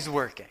always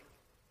working.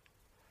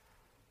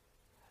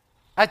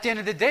 At the end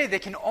of the day, they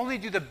can only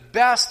do the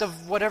best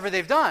of whatever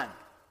they've done.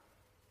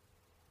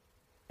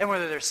 And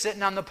whether they're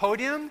sitting on the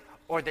podium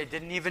or they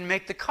didn't even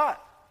make the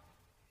cut,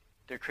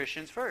 they're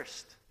Christians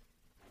first,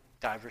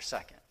 divers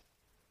second.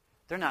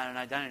 They're not in an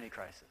identity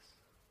crisis.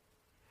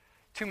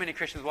 Too many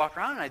Christians walk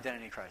around in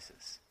identity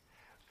crisis.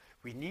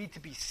 We need to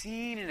be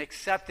seen and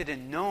accepted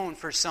and known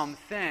for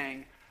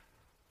something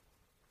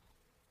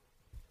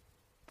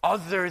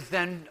other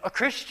than a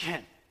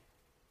Christian.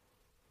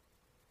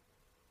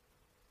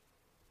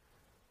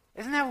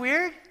 Isn't that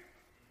weird?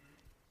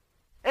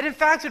 And in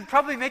fact, it would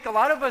probably make a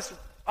lot of us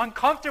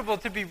uncomfortable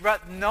to be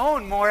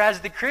known more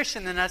as the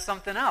Christian than as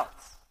something else.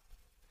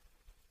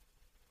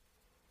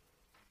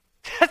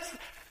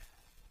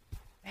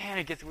 Man,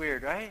 it gets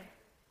weird, right?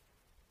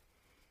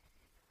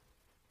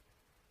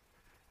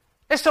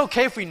 It's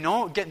okay if we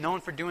get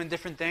known for doing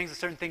different things, and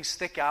certain things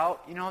stick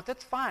out.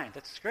 That's fine.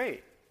 That's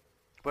great.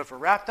 But if we're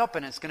wrapped up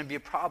in it, it's going to be a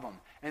problem.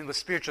 And with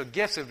spiritual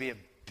gifts, it would be a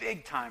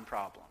big-time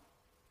problem.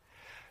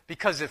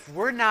 Because if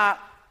we're not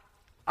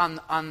on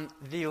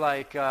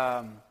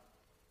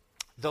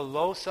the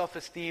low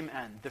self-esteem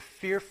end, the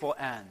fearful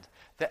end,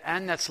 the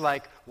end that's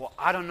like, well,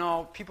 I don't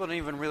know, people don't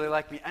even really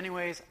like me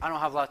anyways, I don't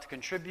have a lot to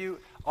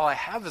contribute, all I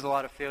have is a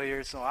lot of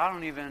failures, so I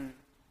don't even...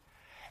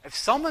 If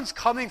someone's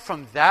coming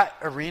from that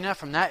arena,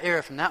 from that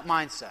area, from that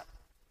mindset,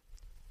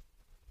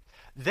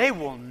 they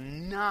will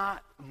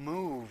not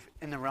move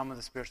in the realm of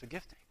the spiritual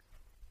gifting.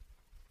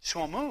 Just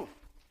won't move.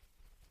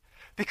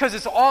 Because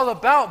it's all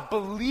about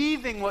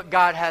believing what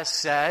God has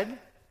said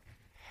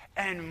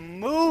and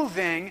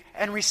moving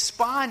and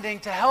responding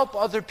to help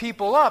other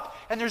people up.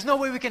 And there's no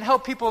way we can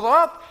help people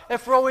up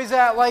if we're always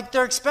at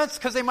their expense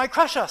because they might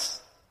crush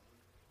us.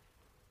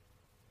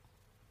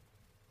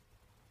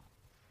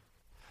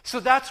 So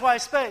that's why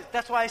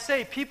I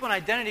say people in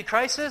identity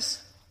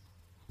crisis,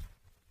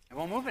 they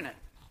won't move in it.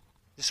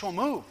 They just won't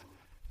move.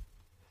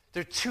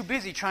 They're too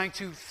busy trying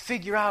to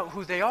figure out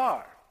who they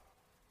are.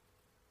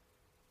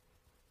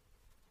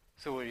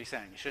 So what are you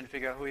saying? You shouldn't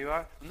figure out who you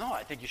are? No,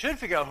 I think you should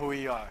figure out who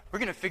you are. We're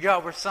going to figure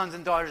out we're sons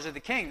and daughters of the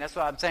King. That's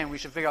what I'm saying. We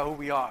should figure out who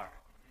we are.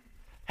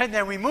 And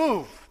then we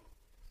move.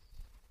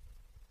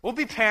 We'll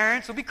be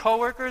parents. We'll be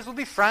coworkers. We'll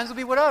be friends. We'll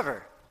be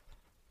whatever.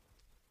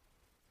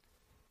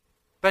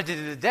 But at the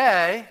end of the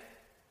day,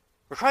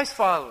 we're Christ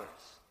followers.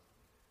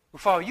 We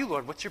follow you,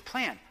 Lord. What's your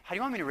plan? How do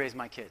you want me to raise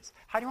my kids?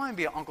 How do you want me to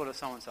be an uncle to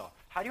so-and-so?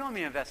 How do you want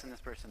me to invest in this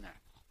person there?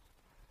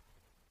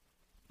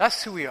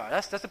 That's who we are.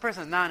 That's the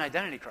person that's not in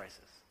identity crisis.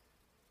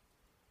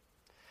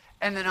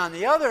 And then on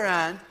the other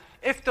end,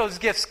 if those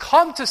gifts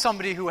come to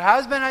somebody who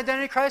has been in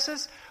identity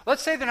crisis,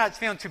 let's say they're not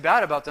feeling too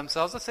bad about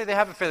themselves. Let's say they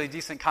have a fairly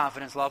decent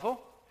confidence level,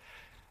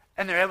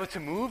 and they're able to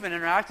move and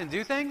interact and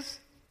do things.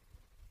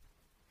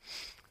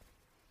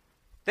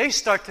 They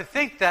start to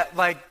think that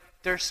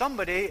they're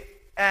somebody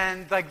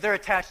and they're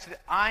attached to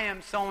I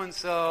am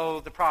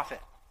so-and-so the prophet.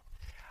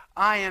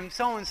 I am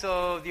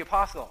so-and-so the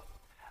apostle.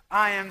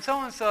 I am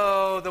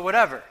so-and-so the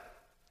whatever.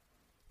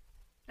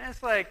 And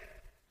it's like,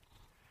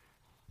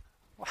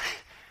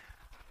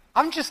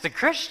 I'm just a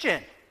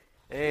Christian.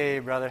 Hey,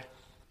 brother.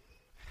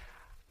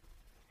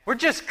 We're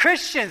just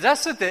Christians.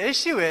 That's what the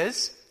issue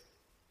is.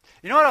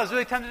 You know what I was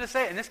really tempted to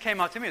say? And this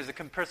came out to me. It was a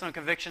personal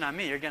conviction on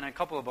me. You're getting a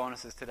couple of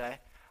bonuses today.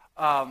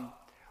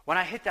 When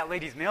I hit that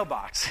lady's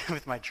mailbox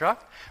with my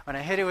truck, when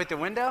I hit it with the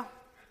window,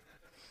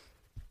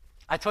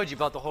 I told you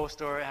about the whole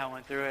story, how I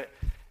went through it.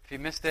 If you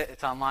missed it,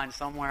 it's online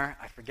somewhere.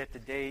 I forget the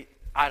date.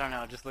 I don't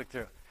know. Just look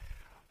through.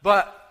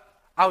 But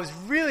I was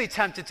really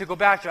tempted to go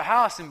back to her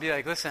house and be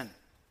like, listen,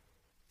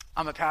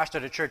 I'm a pastor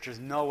at a church. There's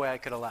no way I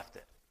could have left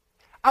it.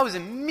 I was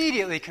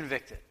immediately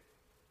convicted.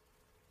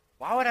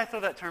 Why would I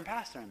throw that term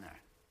pastor in there?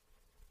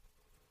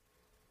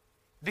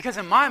 Because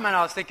in my mind,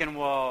 I was thinking,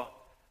 well,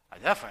 I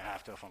definitely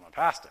have to if I'm a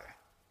pastor.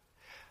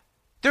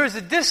 There is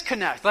a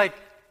disconnect. Like,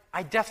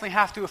 I definitely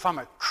have to if I'm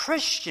a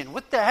Christian.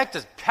 What the heck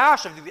does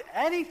pastor have to do with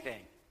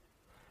anything?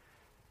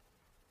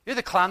 You're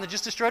the clown that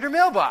just destroyed her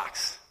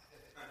mailbox.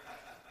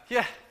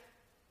 Yeah.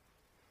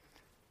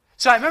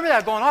 So I remember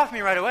that going off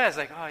me right away. I was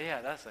like, oh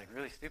yeah, that's like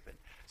really stupid.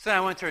 So then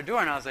I went to her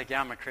door and I was like,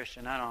 yeah, I'm a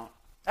Christian. I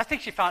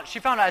think she found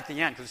out at the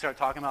end because we started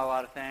talking about a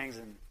lot of things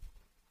and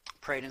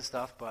prayed and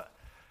stuff. But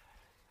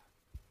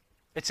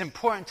it's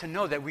important to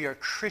know that we are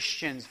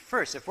Christians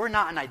first. If we're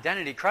not in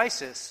identity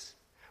crisis,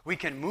 we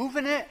can move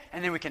in it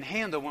and then we can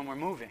handle when we're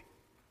moving.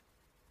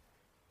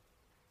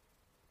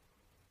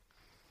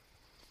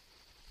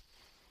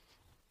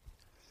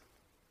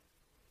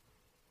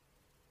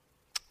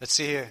 Let's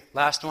see here.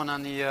 Last one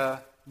on the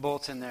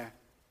bulletin there.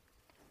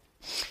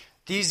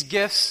 These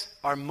gifts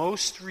are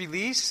most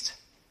released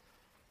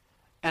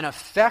and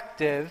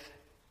effective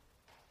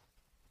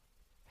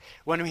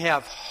when we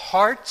have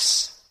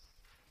hearts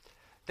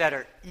that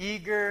are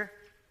eager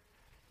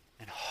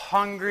and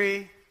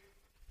hungry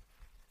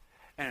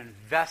and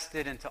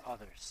invested into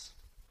others.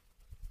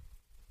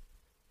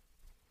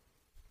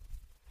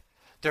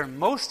 They're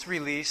most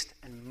released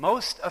and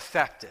most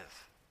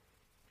effective.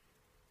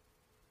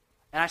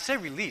 And I say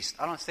released.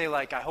 I don't say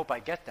like, I hope I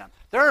get them.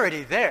 They're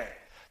already there.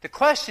 The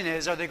question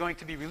is, are they going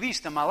to be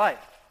released in my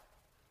life?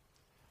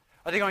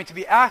 Are they going to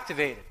be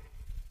activated?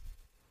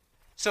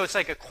 So it's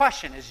like a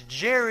question. Is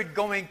Jared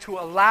going to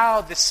allow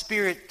the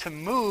Spirit to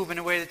move in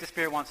a way that the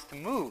Spirit wants to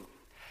move?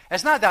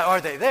 It's not that are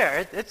they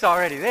there. It's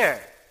already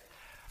there.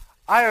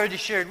 I already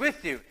shared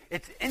with you.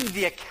 It's in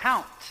the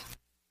account.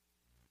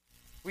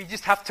 We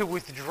just have to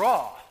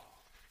withdraw.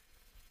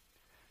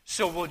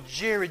 So will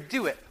Jared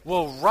do it?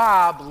 Will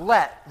Rob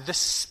let the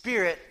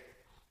Spirit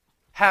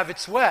have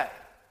its way?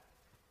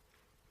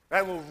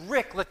 Right? Will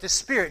Rick let the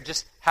Spirit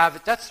just have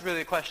it? That's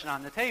really a question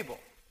on the table.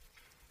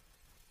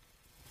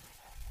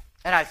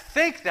 And I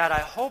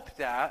hope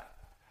that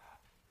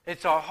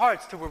it's our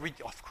hearts to where we,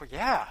 of course,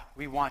 yeah,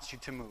 we want you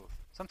to move.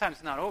 Sometimes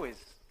it's not always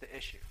the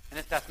issue. And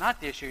if that's not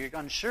the issue, you're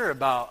unsure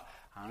about,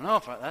 I don't know,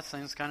 if that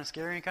seems kind of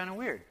scary and kind of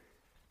weird.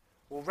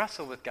 We'll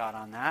wrestle with God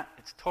on that.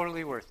 It's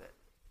totally worth it.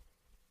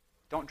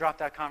 Don't drop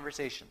that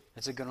conversation.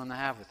 It's a good one to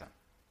have with Him.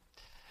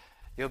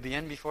 You'll be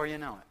in before you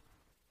know it.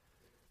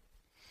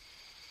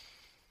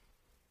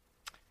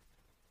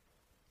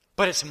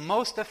 But it's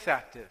most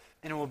effective,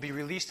 and it will be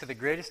released to the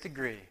greatest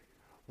degree,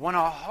 when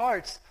our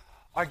hearts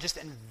are just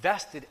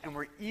invested and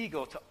we're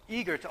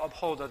eager to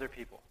uphold other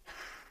people.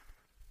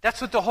 That's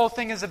what the whole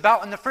thing is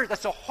about.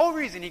 That's the whole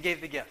reason He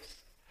gave the gifts,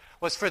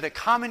 was for the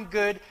common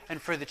good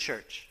and for the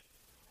church.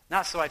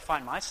 Not so I'd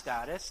find my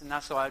status, and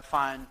not so I'd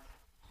find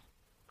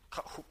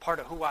part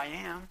of who I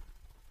am.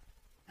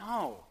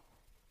 No.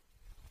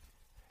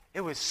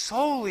 It was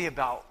solely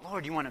about,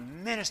 Lord, you want to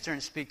minister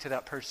and speak to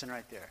that person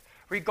right there,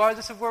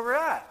 regardless of where we're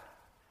at.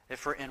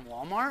 If we're in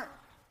Walmart,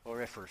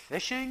 or if we're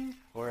fishing,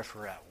 or if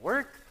we're at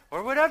work,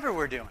 or whatever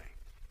we're doing.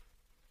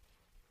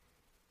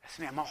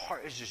 Man, my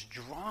heart is just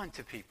drawn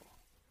to people.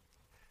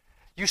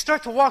 You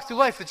start to walk through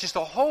life with just a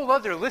whole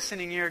other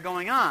listening ear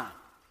going on.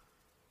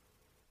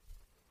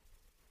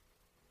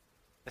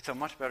 It's a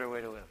much better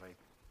way to live. I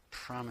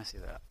promise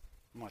you that.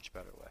 Much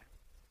better way.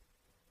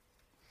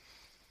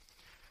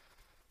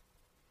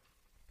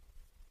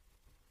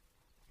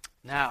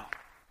 Now,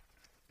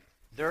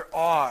 there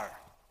are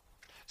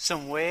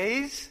some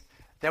ways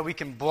that we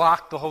can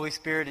block the Holy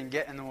Spirit and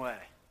get in the way.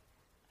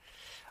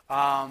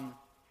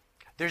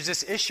 There's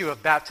this issue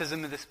of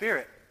baptism of the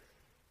Spirit.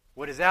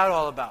 What is that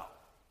all about?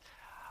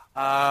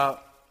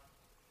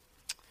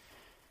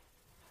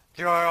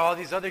 There are all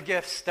these other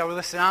gifts that were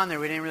listed on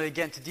there we didn't really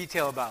get into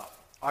detail about.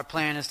 Our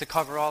plan is to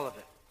cover all of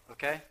it,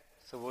 okay?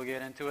 So we'll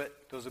get into it.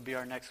 Those will be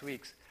our next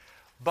weeks.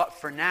 But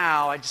for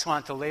now, I just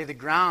wanted to lay the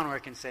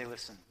groundwork and say,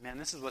 listen, man,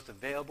 this is what's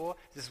available.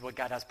 This is what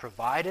God has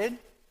provided.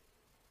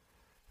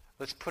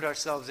 Let's put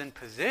ourselves in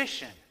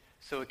position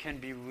so it can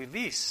be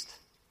released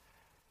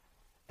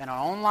in our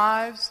own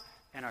lives,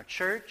 in our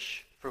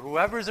church, for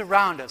whoever's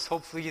around us.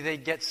 Hopefully they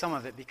get some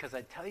of it, because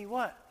I tell you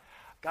what,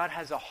 God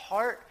has a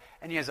heart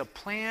and He has a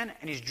plan,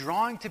 and He's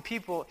drawing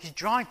people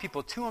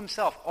to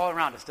Himself all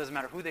around us. Doesn't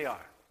matter who they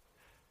are.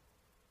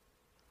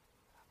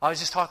 I was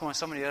just talking with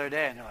somebody the other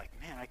day, and they're like,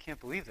 man, I can't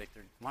believe they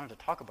wanted to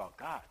talk about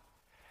God.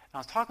 And I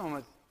was talking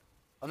with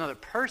another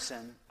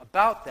person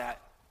about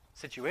that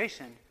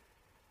situation,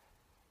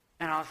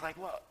 and I was like,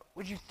 well,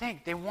 what do you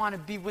think? They want to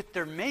be with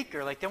their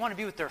maker. Like, they want to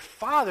be with their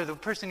Father, the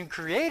person who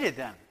created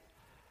them.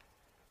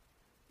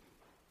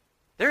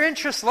 Their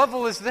interest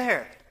level is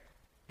there.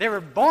 They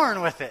were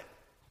born with it.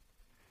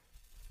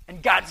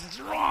 And God's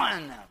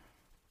drawing them.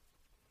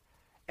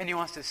 And He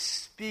wants to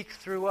speak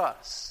through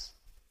us.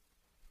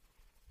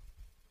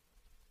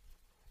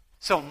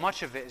 So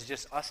much of it is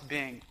just us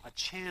being a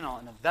channel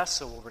and a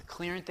vessel where we're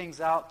clearing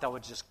things out that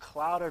would just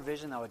cloud our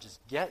vision, that would just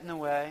get in the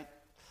way.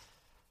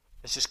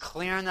 It's just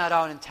clearing that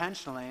out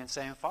intentionally and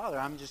saying, Father,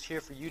 I'm just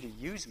here for you to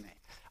use me.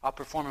 I'll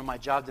perform in my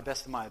job the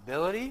best of my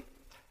ability.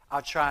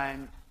 I'll try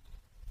and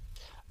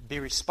be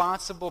a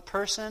responsible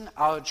person.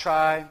 I'll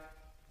try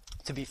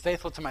to be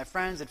faithful to my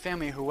friends and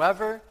family,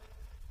 whoever.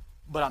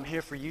 But I'm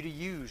here for you to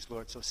use,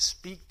 Lord. So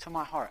speak to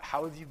my heart.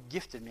 How have you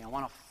gifted me? I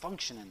want to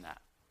function in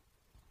that.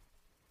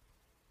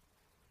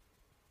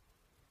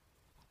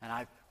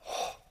 And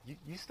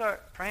you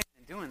start praying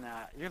and doing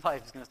that, your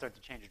life is going to start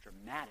to change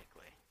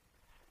dramatically.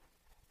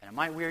 And it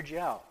might weird you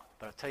out,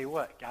 but I'll tell you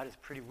what, God is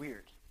pretty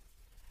weird.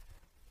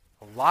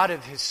 A lot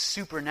of His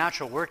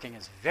supernatural working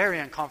is very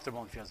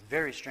uncomfortable and feels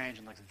very strange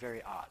and looks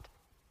very odd.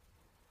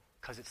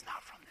 Because it's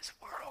not from this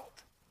world.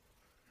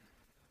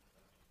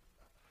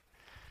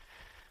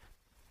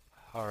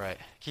 All right.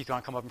 Keith, you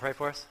want to come up and pray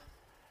for us?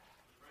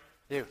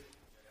 You.